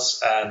it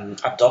was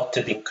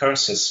adopted in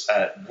courses,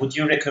 would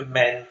you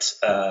recommend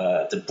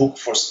the book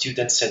for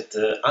students at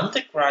the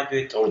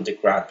undergraduate or the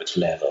graduate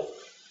level?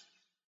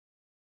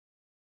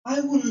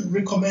 I will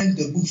recommend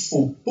the book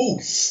for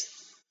both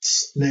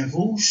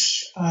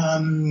levels,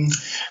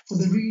 for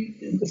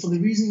the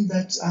reason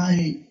that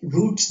I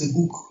wrote the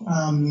book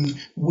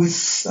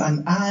with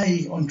an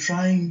eye on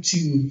trying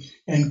to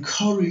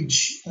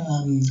encourage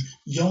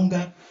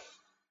younger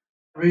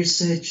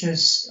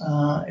researchers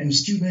and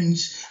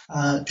students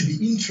to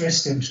be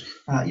interested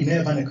in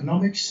urban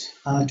economics,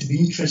 to be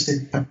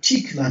interested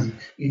particularly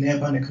in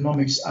urban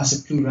economics as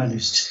a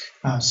pluralist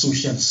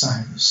social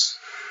science.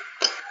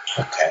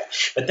 Okay,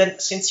 but then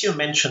since you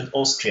mentioned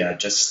Austria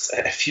just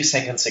a few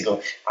seconds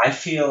ago, I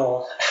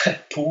feel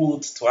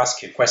pulled to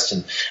ask you a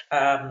question.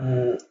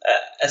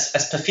 A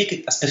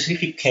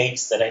specific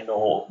case that I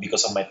know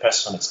because of my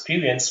personal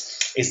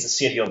experience is the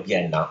city of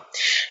Vienna.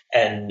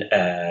 And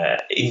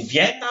in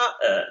Vienna,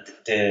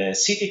 the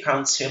city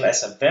council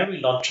has a very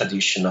long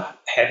tradition of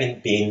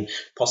having been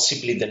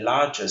possibly the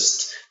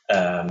largest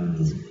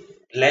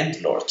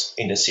landlord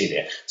in the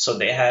city. So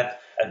they have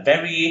a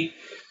very,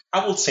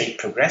 I would say,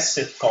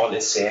 progressive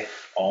policy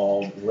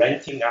of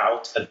renting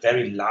out a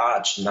very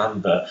large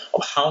number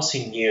of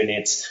housing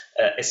units,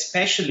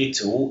 especially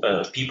to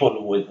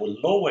people with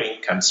lower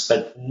incomes,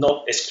 but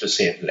not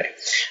exclusively.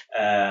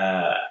 And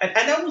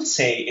I would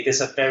say it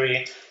is a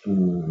very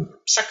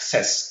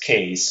success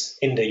case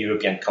in the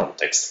European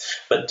context.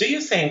 But do you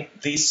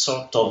think this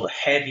sort of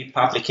heavy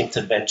public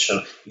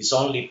intervention is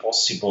only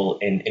possible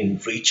in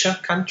richer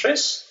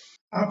countries?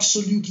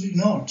 Absolutely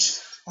not.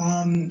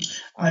 I'm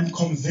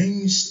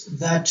convinced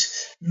that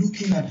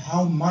looking at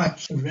how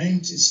much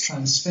rent is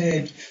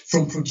transferred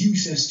from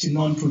producers to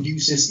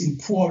non-producers in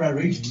poorer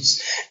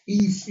regions,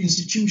 if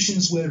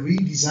institutions were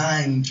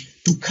redesigned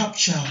to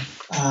capture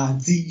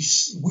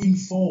these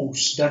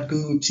windfalls that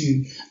go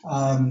to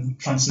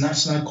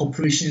transnational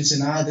corporations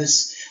and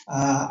others,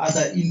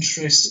 other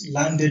interests,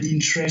 landed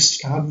interests,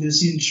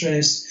 capitalist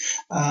interests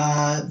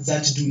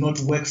that do not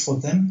work for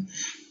them,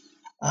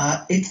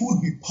 it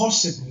would be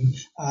possible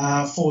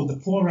for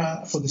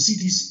the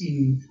cities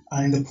in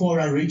the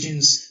poorer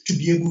regions to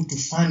be able to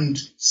fund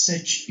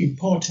such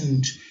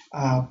important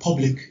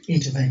public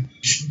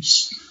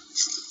interventions.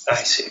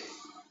 I see.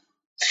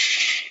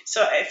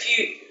 So,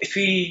 if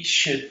we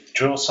should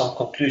draw some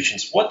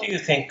conclusions, what do you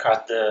think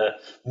are the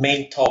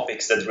main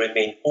topics that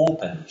remain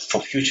open for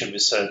future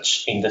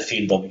research in the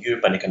field of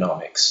urban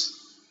economics?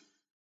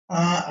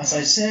 As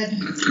I said,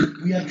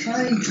 we are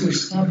trying to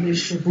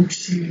establish a book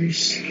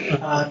series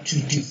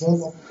to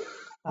develop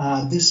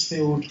this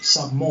field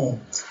some more.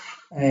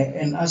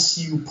 And as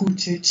you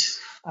put it,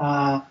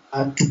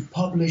 to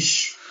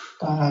publish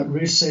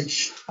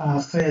research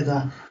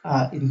further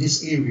in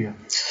this area.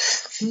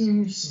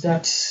 Themes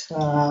that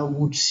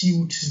would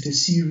suit the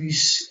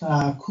series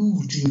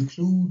could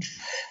include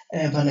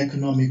urban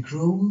economic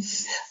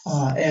growth,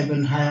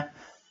 urban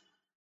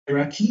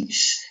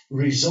hierarchies,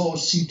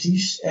 resource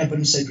cities,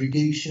 urban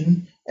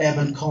segregation,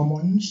 urban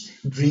commons,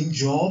 green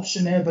jobs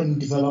and urban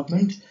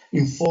development,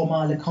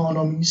 informal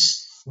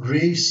economies,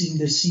 race in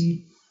the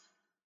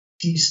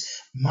cities,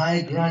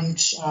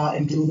 migrants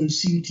and global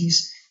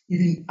cities,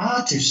 even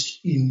artists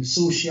in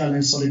social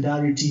and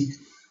solidarity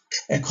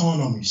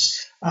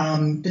economies.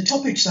 The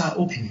topics are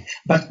open,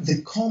 but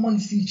the common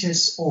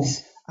features of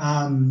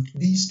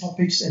these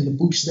topics and the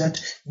books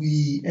that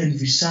we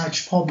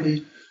envisage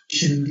publishing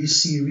in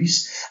this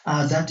series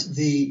are that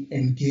they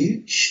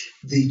engage,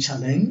 they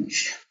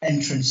challenge,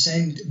 and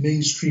transcend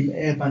mainstream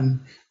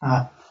urban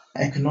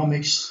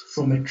economics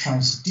from a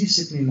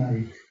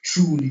transdisciplinary,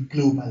 truly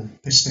global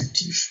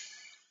perspective.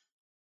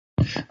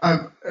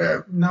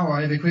 Now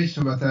I have a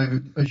question, but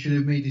I should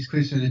have made this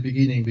question at the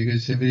beginning because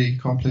it's a very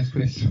complex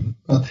question.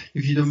 But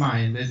if you don't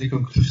mind, as a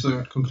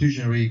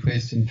conclusionary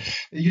question,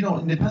 you know,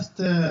 in the past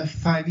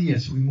 5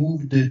 years, we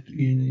moved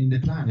in the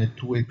planet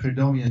to a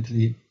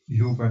predominantly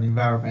urban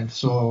environment.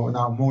 So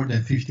now more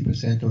than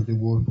 50% of the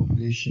world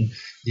population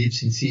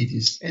lives in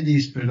cities, and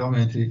is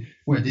predominantly,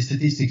 well, the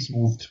statistics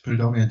moved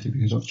predominantly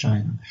because of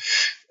China.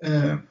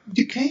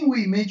 Can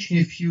we imagine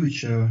a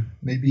future,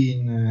 maybe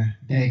in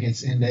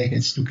decades and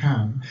decades to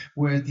come,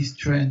 where this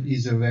trend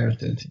is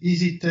averted?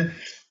 Is it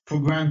for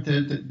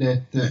granted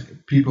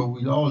that people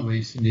will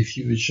always in the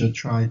future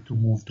try to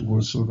move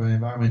towards urban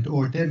environment,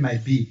 or there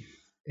might be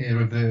a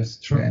reverse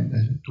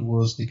trend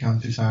towards the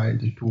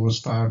countryside, towards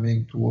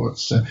farming,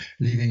 towards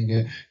living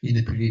in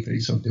the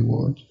peripheries of the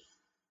world?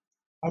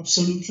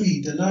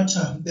 Absolutely, the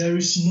latter. There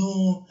is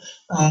no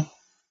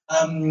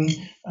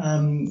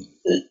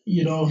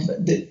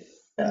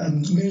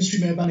the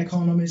mainstream urban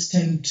economists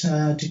tend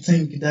to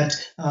think that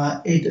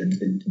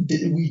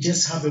we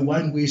just have a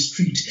one-way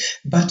street.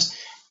 But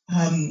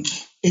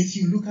if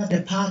you look at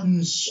the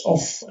patterns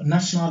of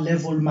national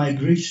level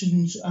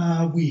migrations,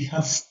 we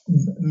have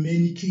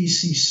many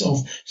cases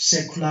of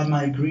secular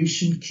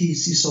migration,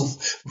 cases of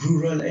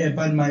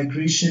rural-urban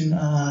migration.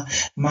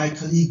 My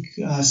colleague,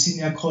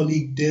 senior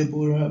colleague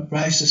Deborah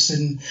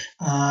Bryson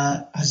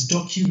has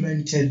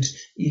documented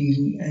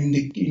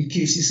in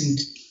cases in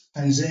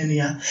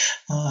Tanzania,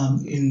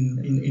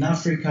 in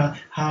Africa,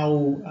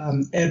 how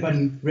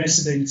urban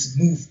residents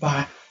move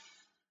back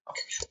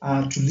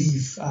to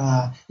live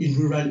in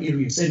rural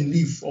areas and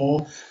live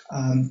or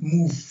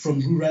move from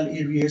rural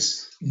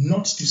areas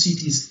not to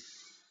cities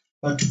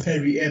but to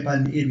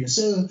peri-urban areas.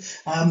 So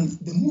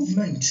the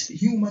movement,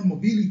 human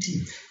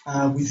mobility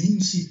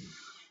within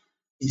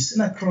cities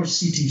and across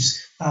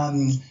cities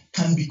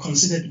can be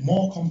considered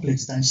more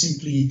complex than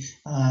simply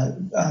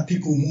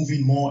people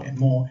moving more and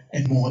more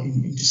and more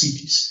into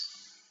cities.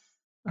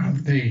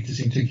 Very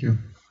interesting, thank you.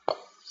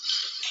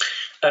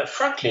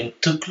 Franklin,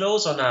 to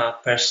close on a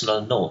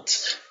personal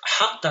note,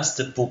 how does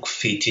the book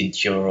fit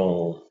into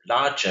your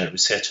larger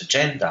research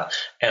agenda?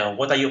 And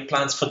what are your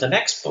plans for the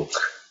next book?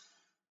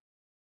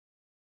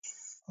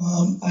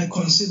 I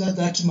consider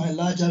that my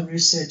larger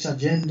research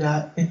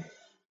agenda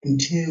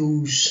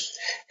entails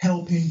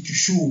helping to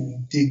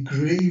show the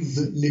grave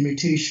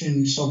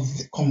limitations of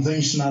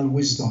conventional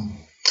wisdom,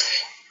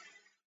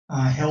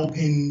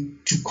 helping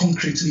to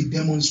concretely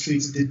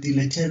demonstrate the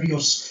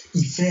deleterious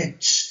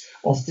effects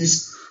of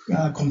this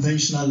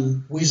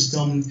conventional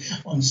wisdom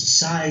on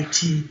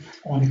society,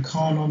 on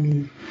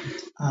economy,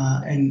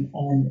 and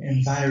on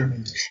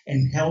environment,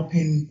 and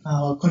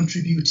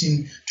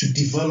contributing to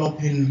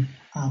developing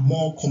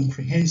more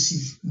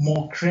comprehensive,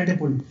 more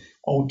credible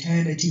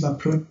alternative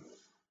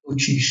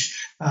approaches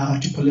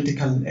to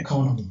political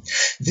economy.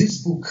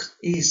 This book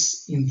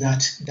is in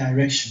that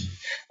direction.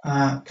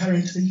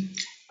 Currently,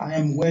 I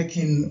am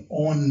working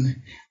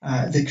on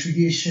the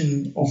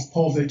creation of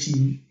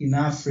poverty in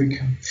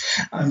Africa.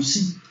 I'm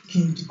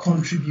seeking to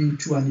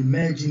contribute to an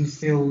emerging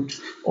field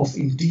of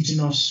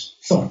indigenous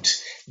thought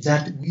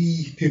that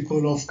we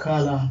people of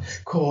color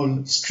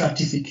call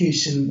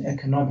stratification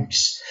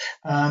economics.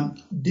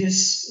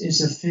 This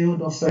is a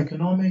field of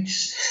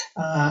economics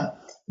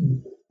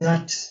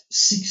that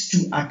seeks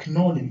to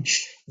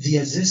acknowledge the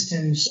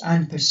existence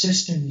and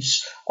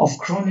persistence of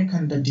chronic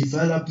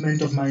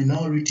underdevelopment of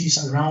minorities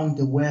around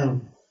the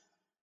world.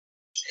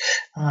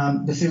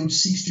 The field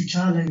seeks to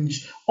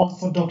challenge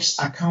orthodox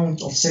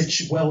accounts of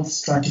such wealth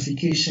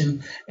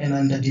stratification and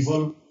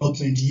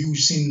underdevelopment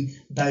using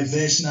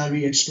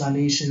diversionary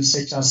explanations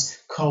such as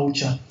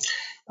culture,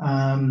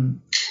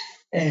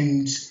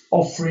 and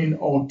offering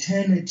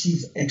alternative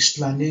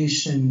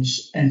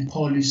explanations and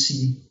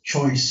policy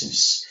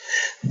choices.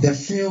 The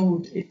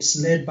field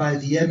is led by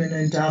the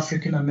eminent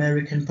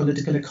African-American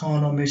political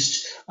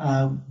economist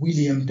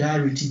William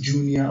Darity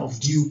Jr.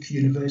 of Duke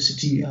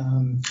University.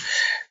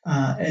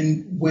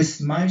 And with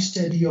my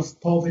study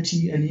of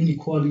poverty and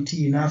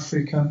inequality in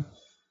Africa,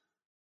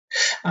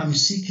 I'm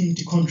seeking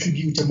to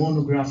contribute a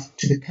monograph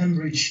to the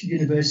Cambridge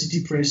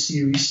University Press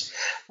series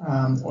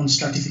on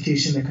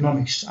stratification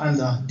economics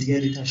under the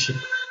editorship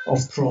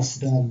of Prof.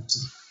 Darity.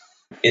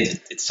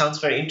 It sounds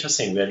very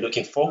interesting. We're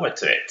looking forward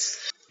to it.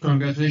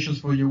 Congratulations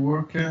for your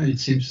work. It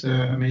seems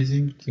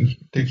amazing.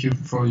 Thank you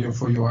for your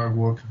hard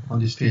work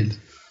on this field.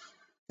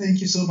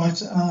 Thank you so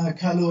much,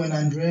 Carlo and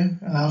Andrea,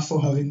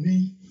 for having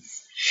me.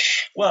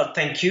 Well,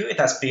 thank you. It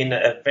has been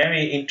a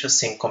very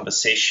interesting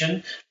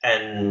conversation.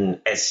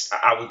 And as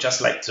I would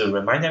just like to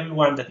remind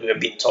everyone that we have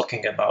been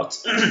talking about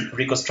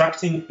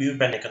Reconstructing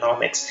Urban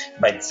Economics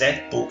by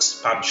Z Books,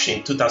 published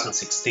in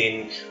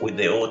 2016 with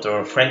the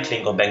author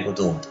Franklin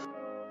Gobengudumd.